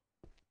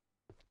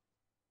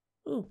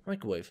 Ooh,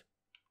 microwave.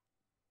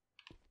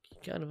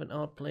 Kind of an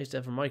odd place to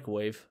have a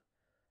microwave.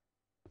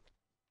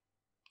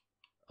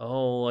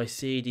 Oh, I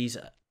see. These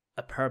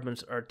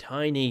apartments are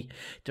tiny.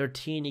 They're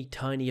teeny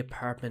tiny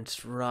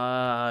apartments,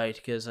 right?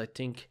 Because I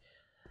think,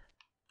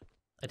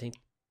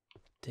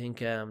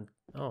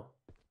 oh,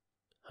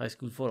 high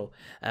school photo.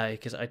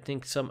 Because I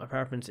think some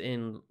apartments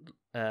in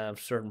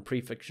certain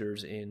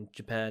prefectures in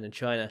Japan and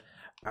China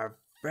are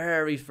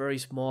very, very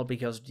small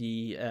because of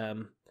the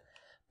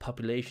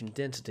population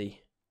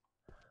density.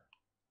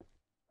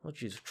 Oh,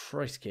 Jesus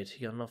Christ, kid.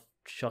 You got enough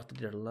chocolate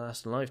there to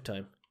last a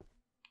lifetime.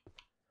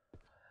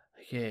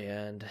 Okay,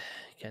 and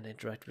can't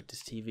interact with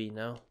this TV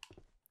now.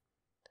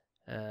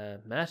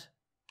 Matt?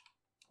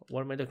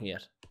 What am I looking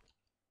at?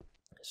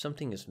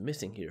 Something is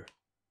missing here.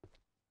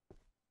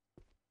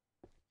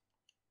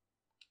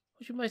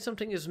 What do you mean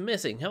something is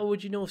missing? How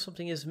would you know if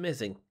something is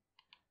missing?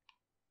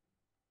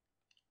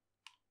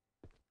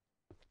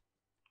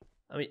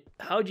 I mean,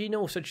 how do you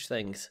know such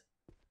things?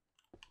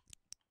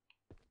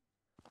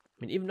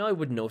 I mean, even I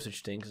wouldn't know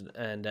such things,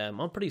 and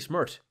I'm pretty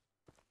smart.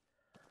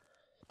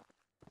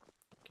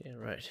 Okay,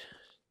 right.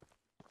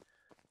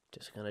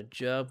 Just gonna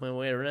jog my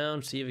way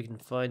around, see if I can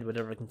find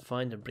whatever I can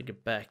find and bring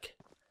it back.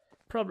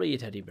 Probably a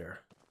teddy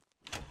bear.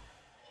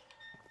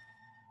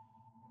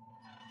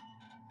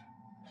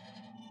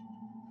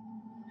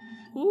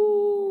 Ooh,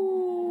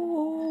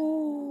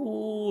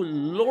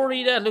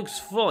 lordy, that looks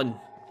fun.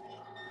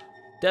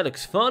 That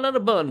looks fun on a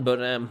bun, but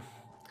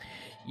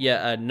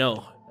yeah,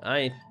 no, I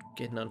ain't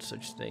getting on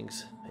such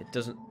things. It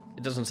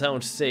doesn't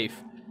sound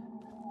safe.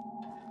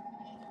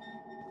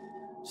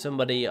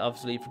 Somebody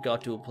obviously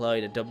forgot to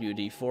apply the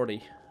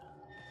WD-40.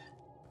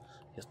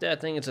 Because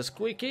that thing is as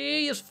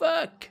squeaky as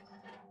fuck.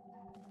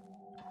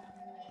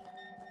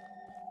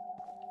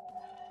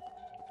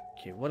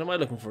 Okay, what am I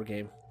looking for,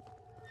 game?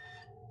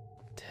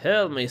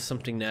 Tell me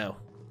something now.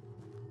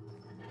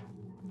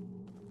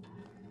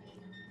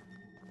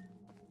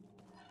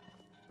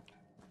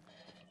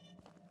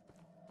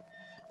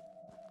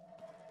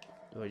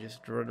 Do I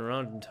just run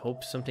around and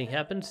hope something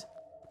happens?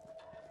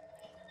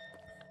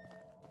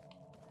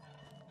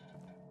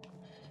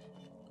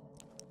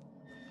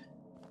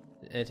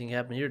 Did anything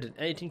happen here? Did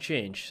anything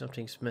change?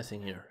 Something's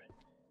missing here.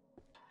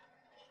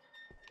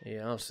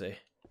 Yeah, I'll see.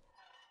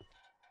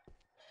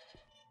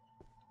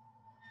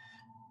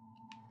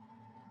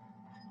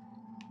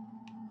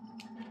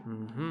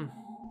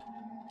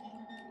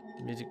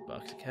 Music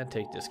box. I can't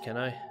take this, can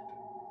I?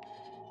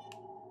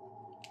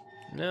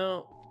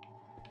 No.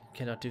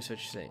 Cannot do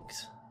such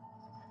things.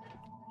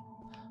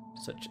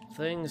 Such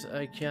things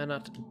I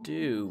cannot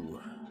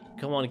do.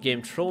 Come on,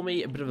 game. Throw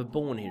me a bit of a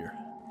bone here.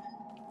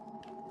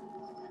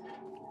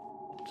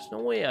 There's no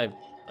way I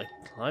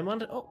climb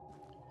on it. Oh,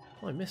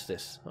 I missed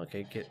this.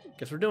 Okay,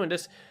 guess we're doing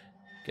this.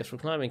 Guess we're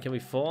climbing. Can we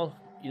fall?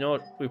 You know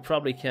what? We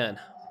probably can.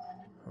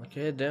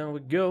 Okay, down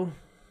we go.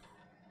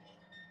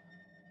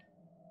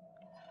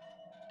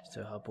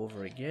 So hop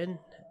over again.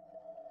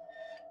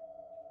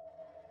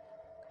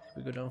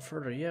 We go down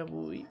further. Yeah,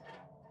 we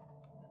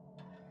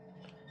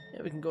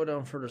can go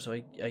down further. So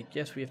I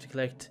guess we have to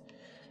collect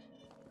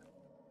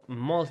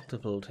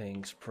multiple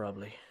things,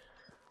 probably.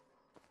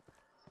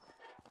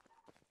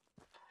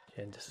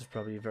 And this is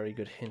probably a very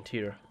good hint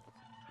here.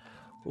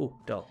 Oh,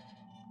 doll.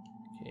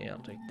 Okay, I'll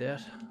take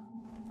that.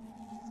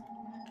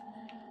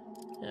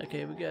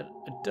 Okay, we got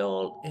a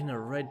doll in a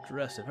red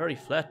dress, a very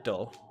flat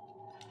doll.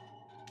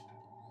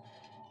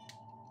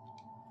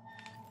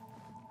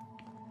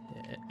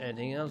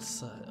 Anything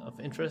else of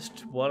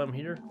interest while I'm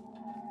here?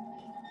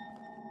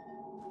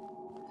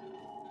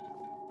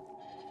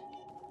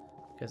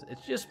 Because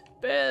it's just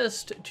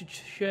best to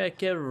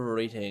check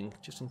everything,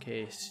 just in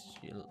case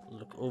you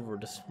look over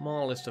the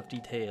smallest of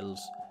details.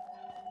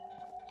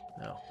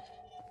 No.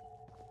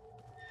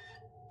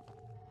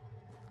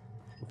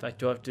 In fact,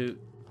 do I have to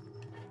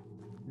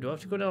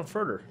go down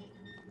further?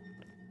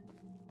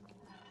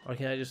 Or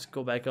can I just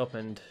go back up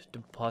and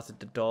deposit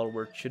the doll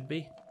where it should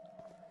be?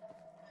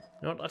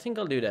 You know what, I think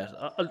I'll do that.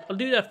 I'll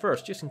do that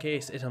first, just in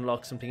case it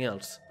unlocks something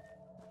else.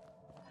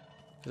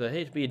 Because I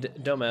hate to be a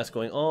dumbass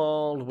going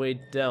all the way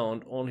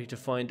down only to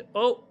find,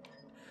 oh,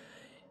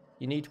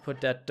 you need to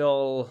put that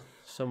doll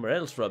somewhere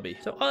else, Robbie.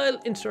 So I'll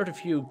insert a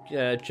few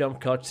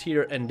jump cuts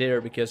here and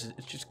there because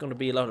it's just going to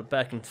be a lot of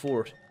back and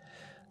forth.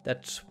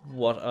 That's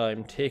what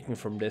I'm taking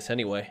from this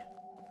anyway.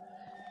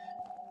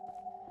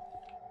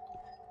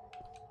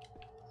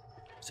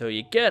 So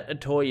you get a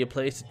toy, you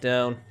place it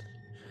down,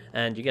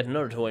 and you get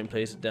another toy and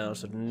place it down.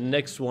 So the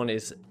next one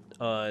is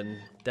on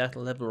that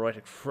level right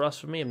across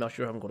from me. I'm not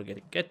sure how I'm going to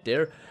get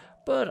there,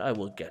 but I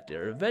will get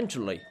there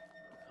eventually.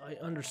 I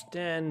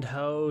understand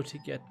how to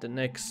get the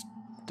next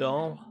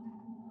doll.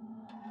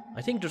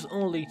 I think there's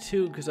only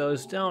two because I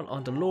was down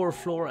on the lower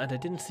floor and I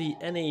didn't see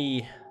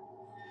any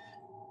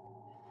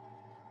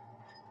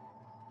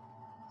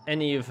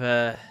of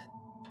that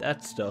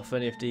stuff,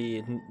 any of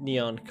the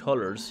neon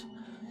colors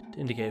to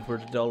indicate where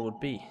the doll would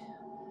be.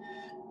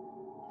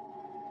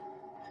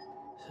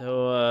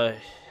 So,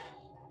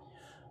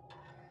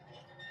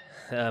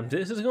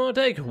 this is going to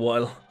take a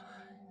while.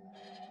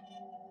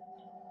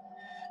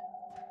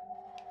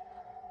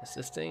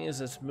 This thing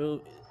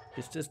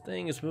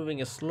is moving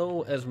as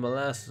slow as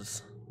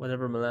molasses,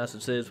 whatever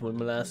molasses is when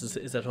molasses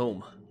is at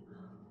home.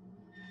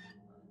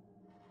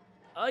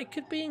 I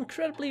could be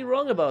incredibly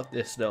wrong about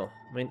this, though.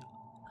 I mean,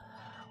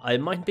 I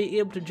might be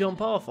able to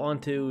jump off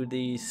onto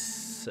the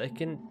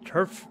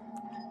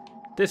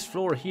this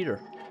floor here.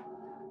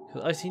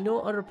 Because I see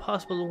no other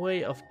possible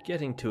way of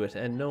getting to it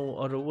and no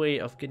other way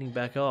of getting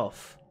back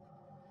off.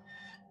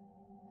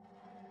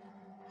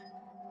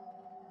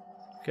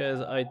 Because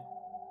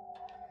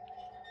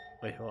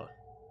wait, hold on.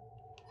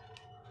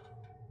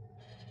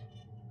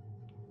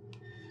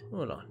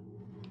 Hold on.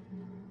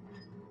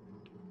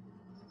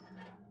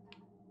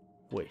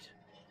 Wait.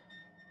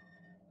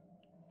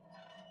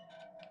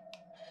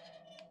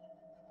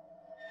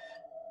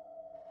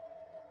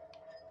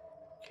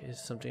 Okay,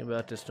 something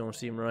about this don't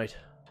seem right.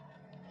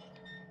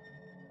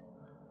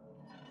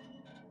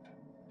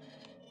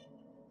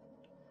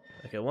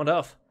 Okay, one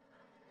off.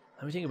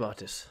 Let me think about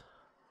this.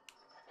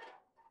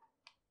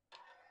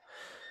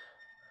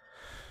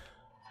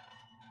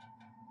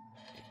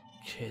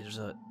 Okay, there's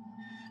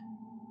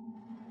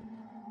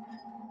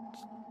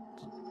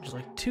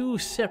like two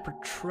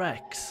separate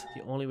tracks.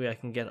 The only way I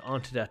can get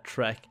onto that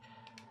track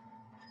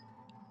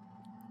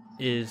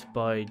is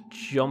by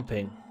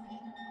jumping.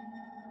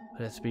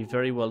 But it has to be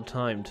very well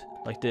timed,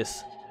 like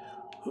this.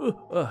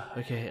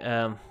 Okay,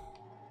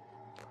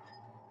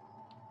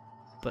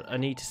 but I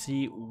need to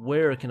see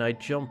where can I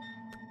jump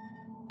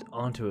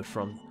onto it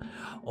from.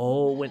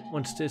 Oh,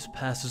 once this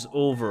passes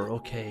over.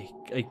 Okay,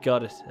 I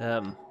got it.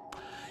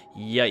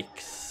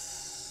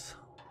 Yikes.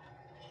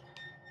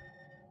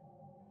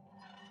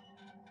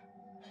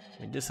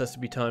 I mean, this has to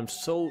be timed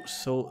so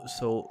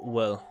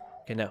well.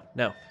 Okay, now.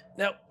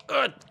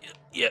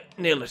 Yeah,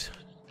 nailed it.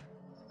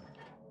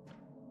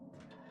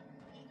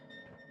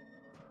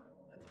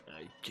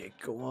 Okay,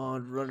 go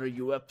on, runner,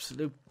 you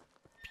absolute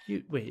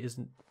wait,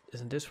 isn't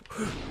this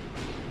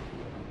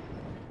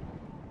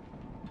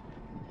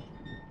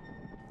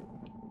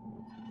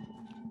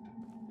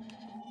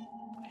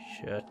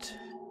shit.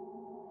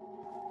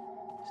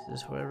 Is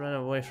this where I ran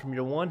away from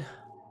your one?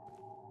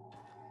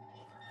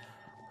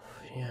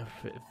 Yeah,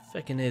 it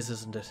feckin' is,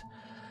 isn't it?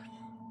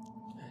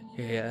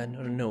 Yeah,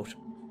 another note.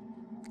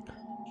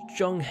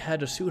 Jung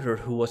had a suitor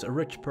who was a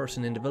rich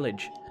person in the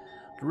village.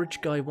 The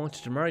rich guy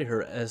wanted to marry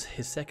her as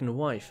his second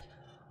wife.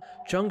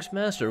 Jung's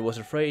master was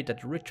afraid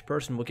that the rich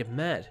person would get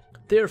mad.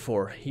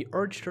 Therefore, he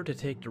urged her to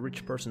take the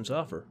rich person's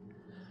offer.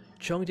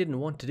 Jung didn't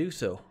want to do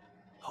so.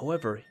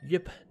 However,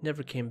 Yip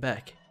never came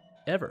back.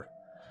 Ever.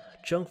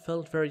 Jung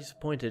felt very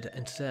disappointed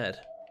and sad.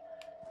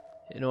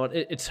 You know what,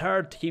 it's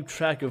hard to keep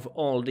track of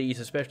all these,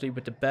 especially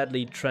with the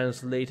badly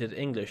translated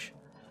English.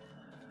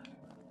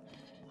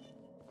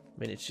 I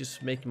mean, it's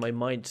just making my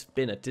mind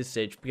spin at this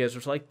stage, because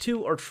there's like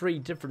 2 or 3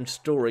 different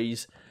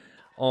stories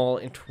all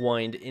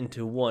entwined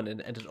into one,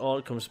 and it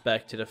all comes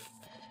back to the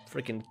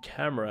freaking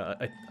camera.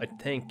 I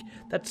think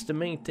that's the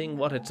main thing,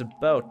 what it's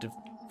about, the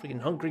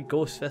freaking Hungry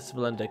Ghost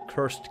Festival and the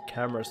cursed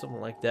camera,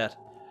 something like that.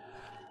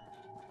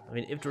 I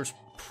mean, if there's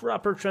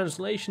proper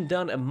translation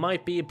done, it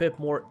might be a bit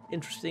more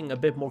interesting, a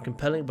bit more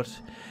compelling, but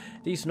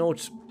these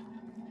notes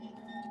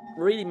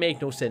really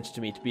make no sense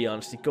to me, to be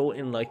honest. They go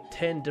in like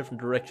 10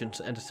 different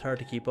directions and it's hard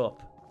to keep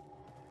up.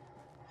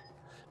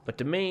 But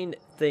the main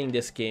thing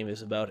this game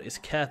is about is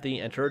Kathy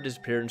and her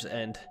disappearance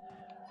and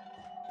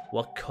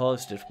what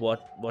caused it.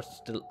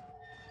 What's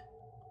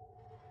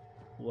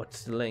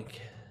the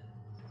link?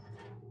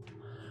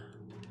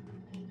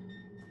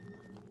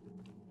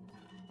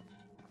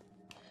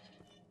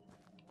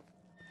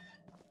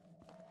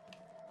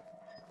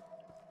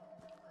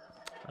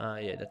 Ah,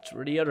 yeah, that's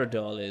where the other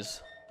doll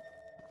is.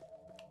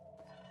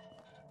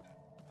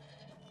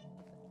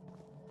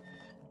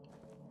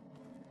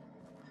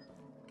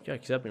 Yeah,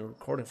 because I've been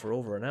recording for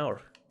over an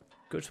hour.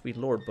 Good sweet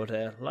lord, but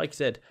like I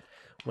said,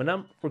 when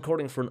I'm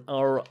recording for an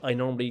hour, I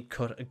normally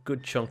cut a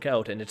good chunk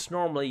out, and it's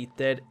normally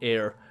dead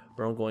air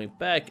where I'm going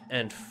back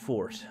and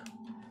forth.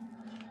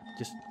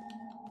 Just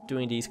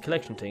doing these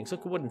collection things.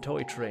 Look, a wooden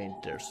toy train.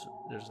 There's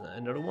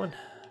another one.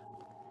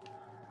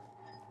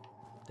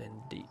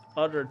 Then the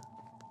other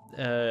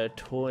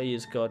toy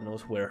is God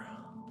knows where.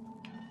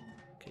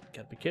 Okay,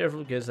 gotta be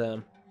careful because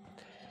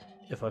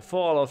if I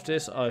fall off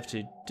this, I have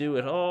to do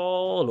it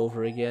all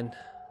over again.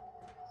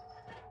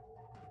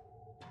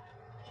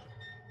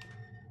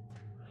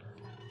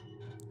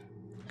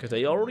 Because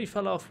I already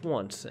fell off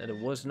once and it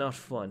was not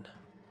fun.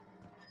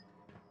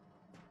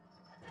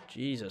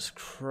 Jesus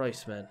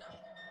Christ, man.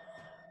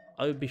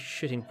 I would be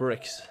shitting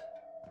bricks.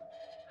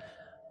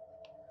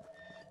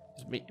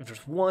 If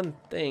there's one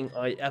thing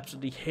I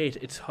absolutely hate,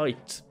 it's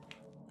heights. I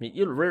mean,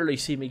 you'll rarely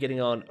see me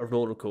getting on a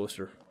roller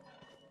coaster.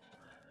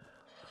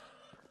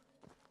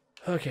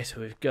 Okay, so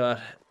we've got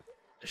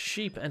a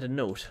sheep and a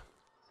note.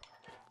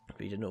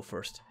 Read the note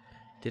first.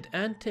 Did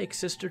Anne take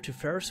sister to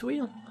Ferris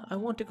wheel? I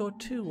want to go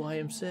too, I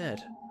am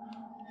sad.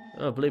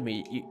 Oh, believe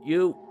me,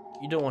 you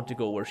don't want to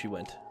go where she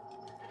went.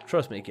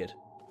 Trust me, kid.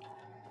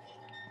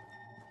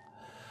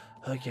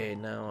 Okay,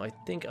 now I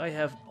think I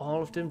have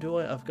all of them, do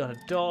I? I've got a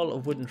doll, a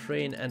wooden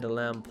train, and a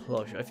lamb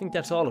plush. I think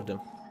that's all of them.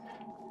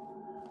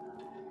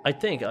 I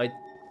think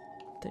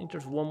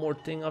there's one more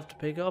thing I have to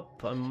pick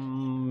up. I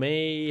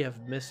may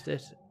have missed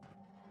it.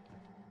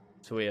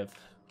 So we have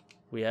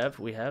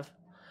the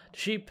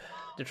sheep,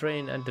 the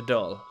train, and the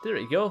doll. There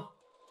you go.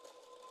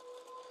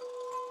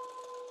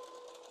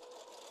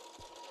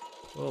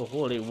 Oh,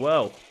 holy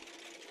wow.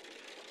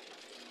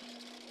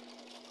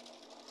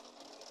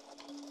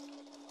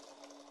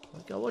 Oh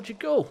my God, where'd you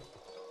go?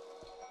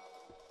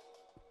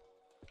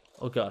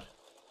 Oh God.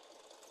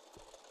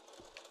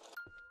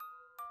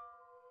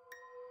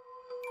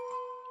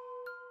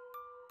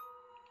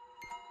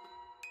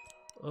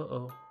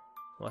 Uh-oh.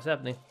 What's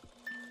happening?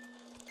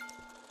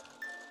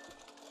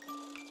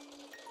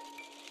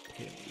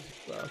 Okay,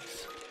 music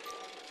box.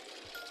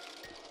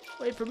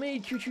 Wait for me,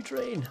 choo-choo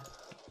train.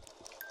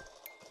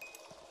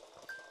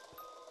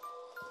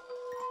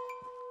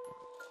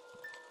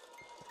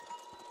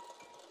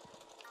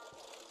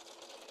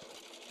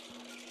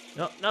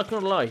 No, not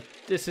gonna lie,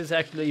 this is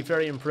actually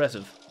very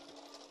impressive.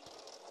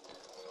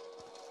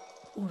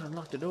 Oh, I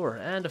unlocked the door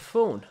and a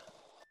phone.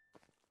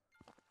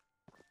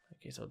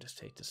 Okay, so I'll just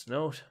take this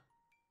note.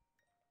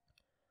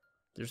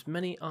 There's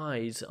many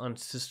eyes on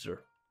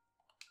sister.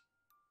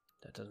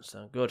 That doesn't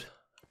sound good.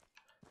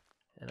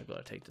 And I've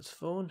got to take this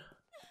phone.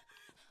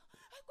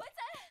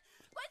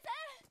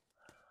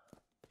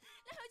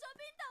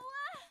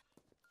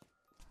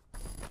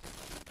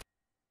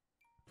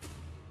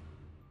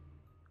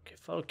 Okay,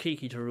 follow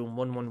Kiki to room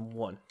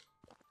 111.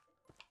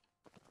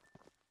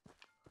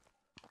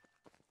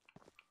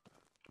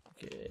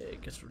 Okay, I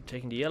guess we're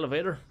taking the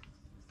elevator.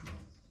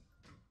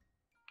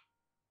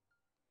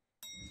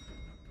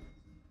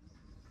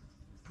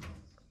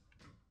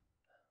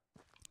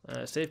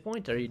 Save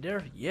point, are you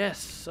there?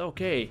 Yes,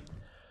 okay.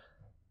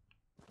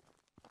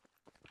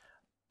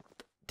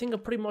 I think I'm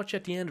pretty much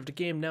at the end of the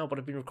game now, but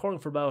I've been recording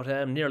for about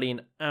nearly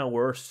an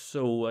hour,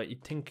 so I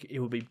think it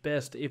would be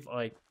best if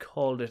I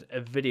called it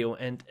a video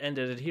and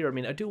ended it here. I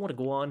mean, I do want to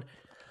go on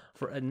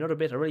for another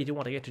bit. I really do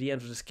want to get to the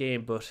end of this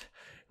game, but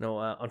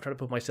I'm trying to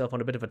put myself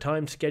on a bit of a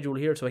time schedule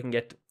here so I can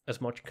get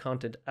as much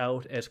content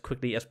out as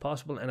quickly as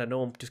possible. And I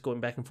know I'm just going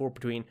back and forth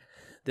between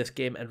this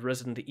game and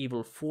Resident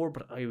Evil 4,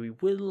 but I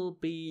will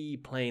be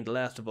playing The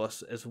Last of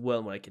Us as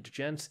well when I get a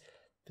chance,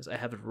 because I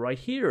have it right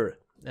here.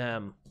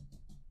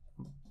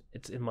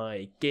 It's in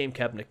my game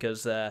cabinet,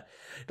 because The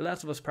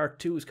Last of Us Part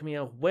 2 is coming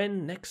out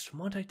next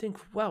month, I think.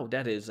 Wow,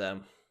 that is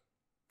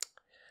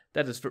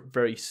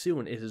very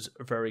soon. It is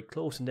very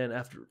close. And then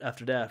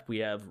after that, we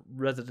have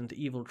Resident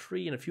Evil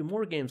 3 and a few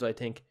more games, I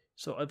think.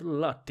 So I have a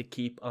lot to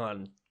keep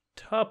on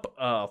top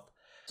of.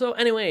 So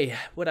anyway,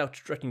 without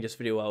stretching this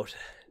video out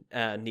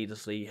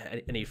needlessly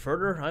any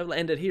further, I will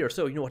end it here.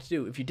 So you know what to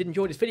do. If you did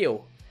enjoy this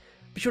video,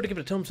 be sure to give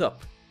it a thumbs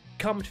up,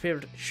 comment,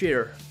 favorite,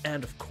 share,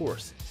 and of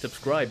course,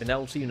 subscribe. And I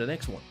will see you in the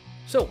next one.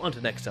 So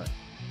until next time,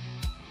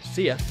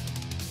 see ya.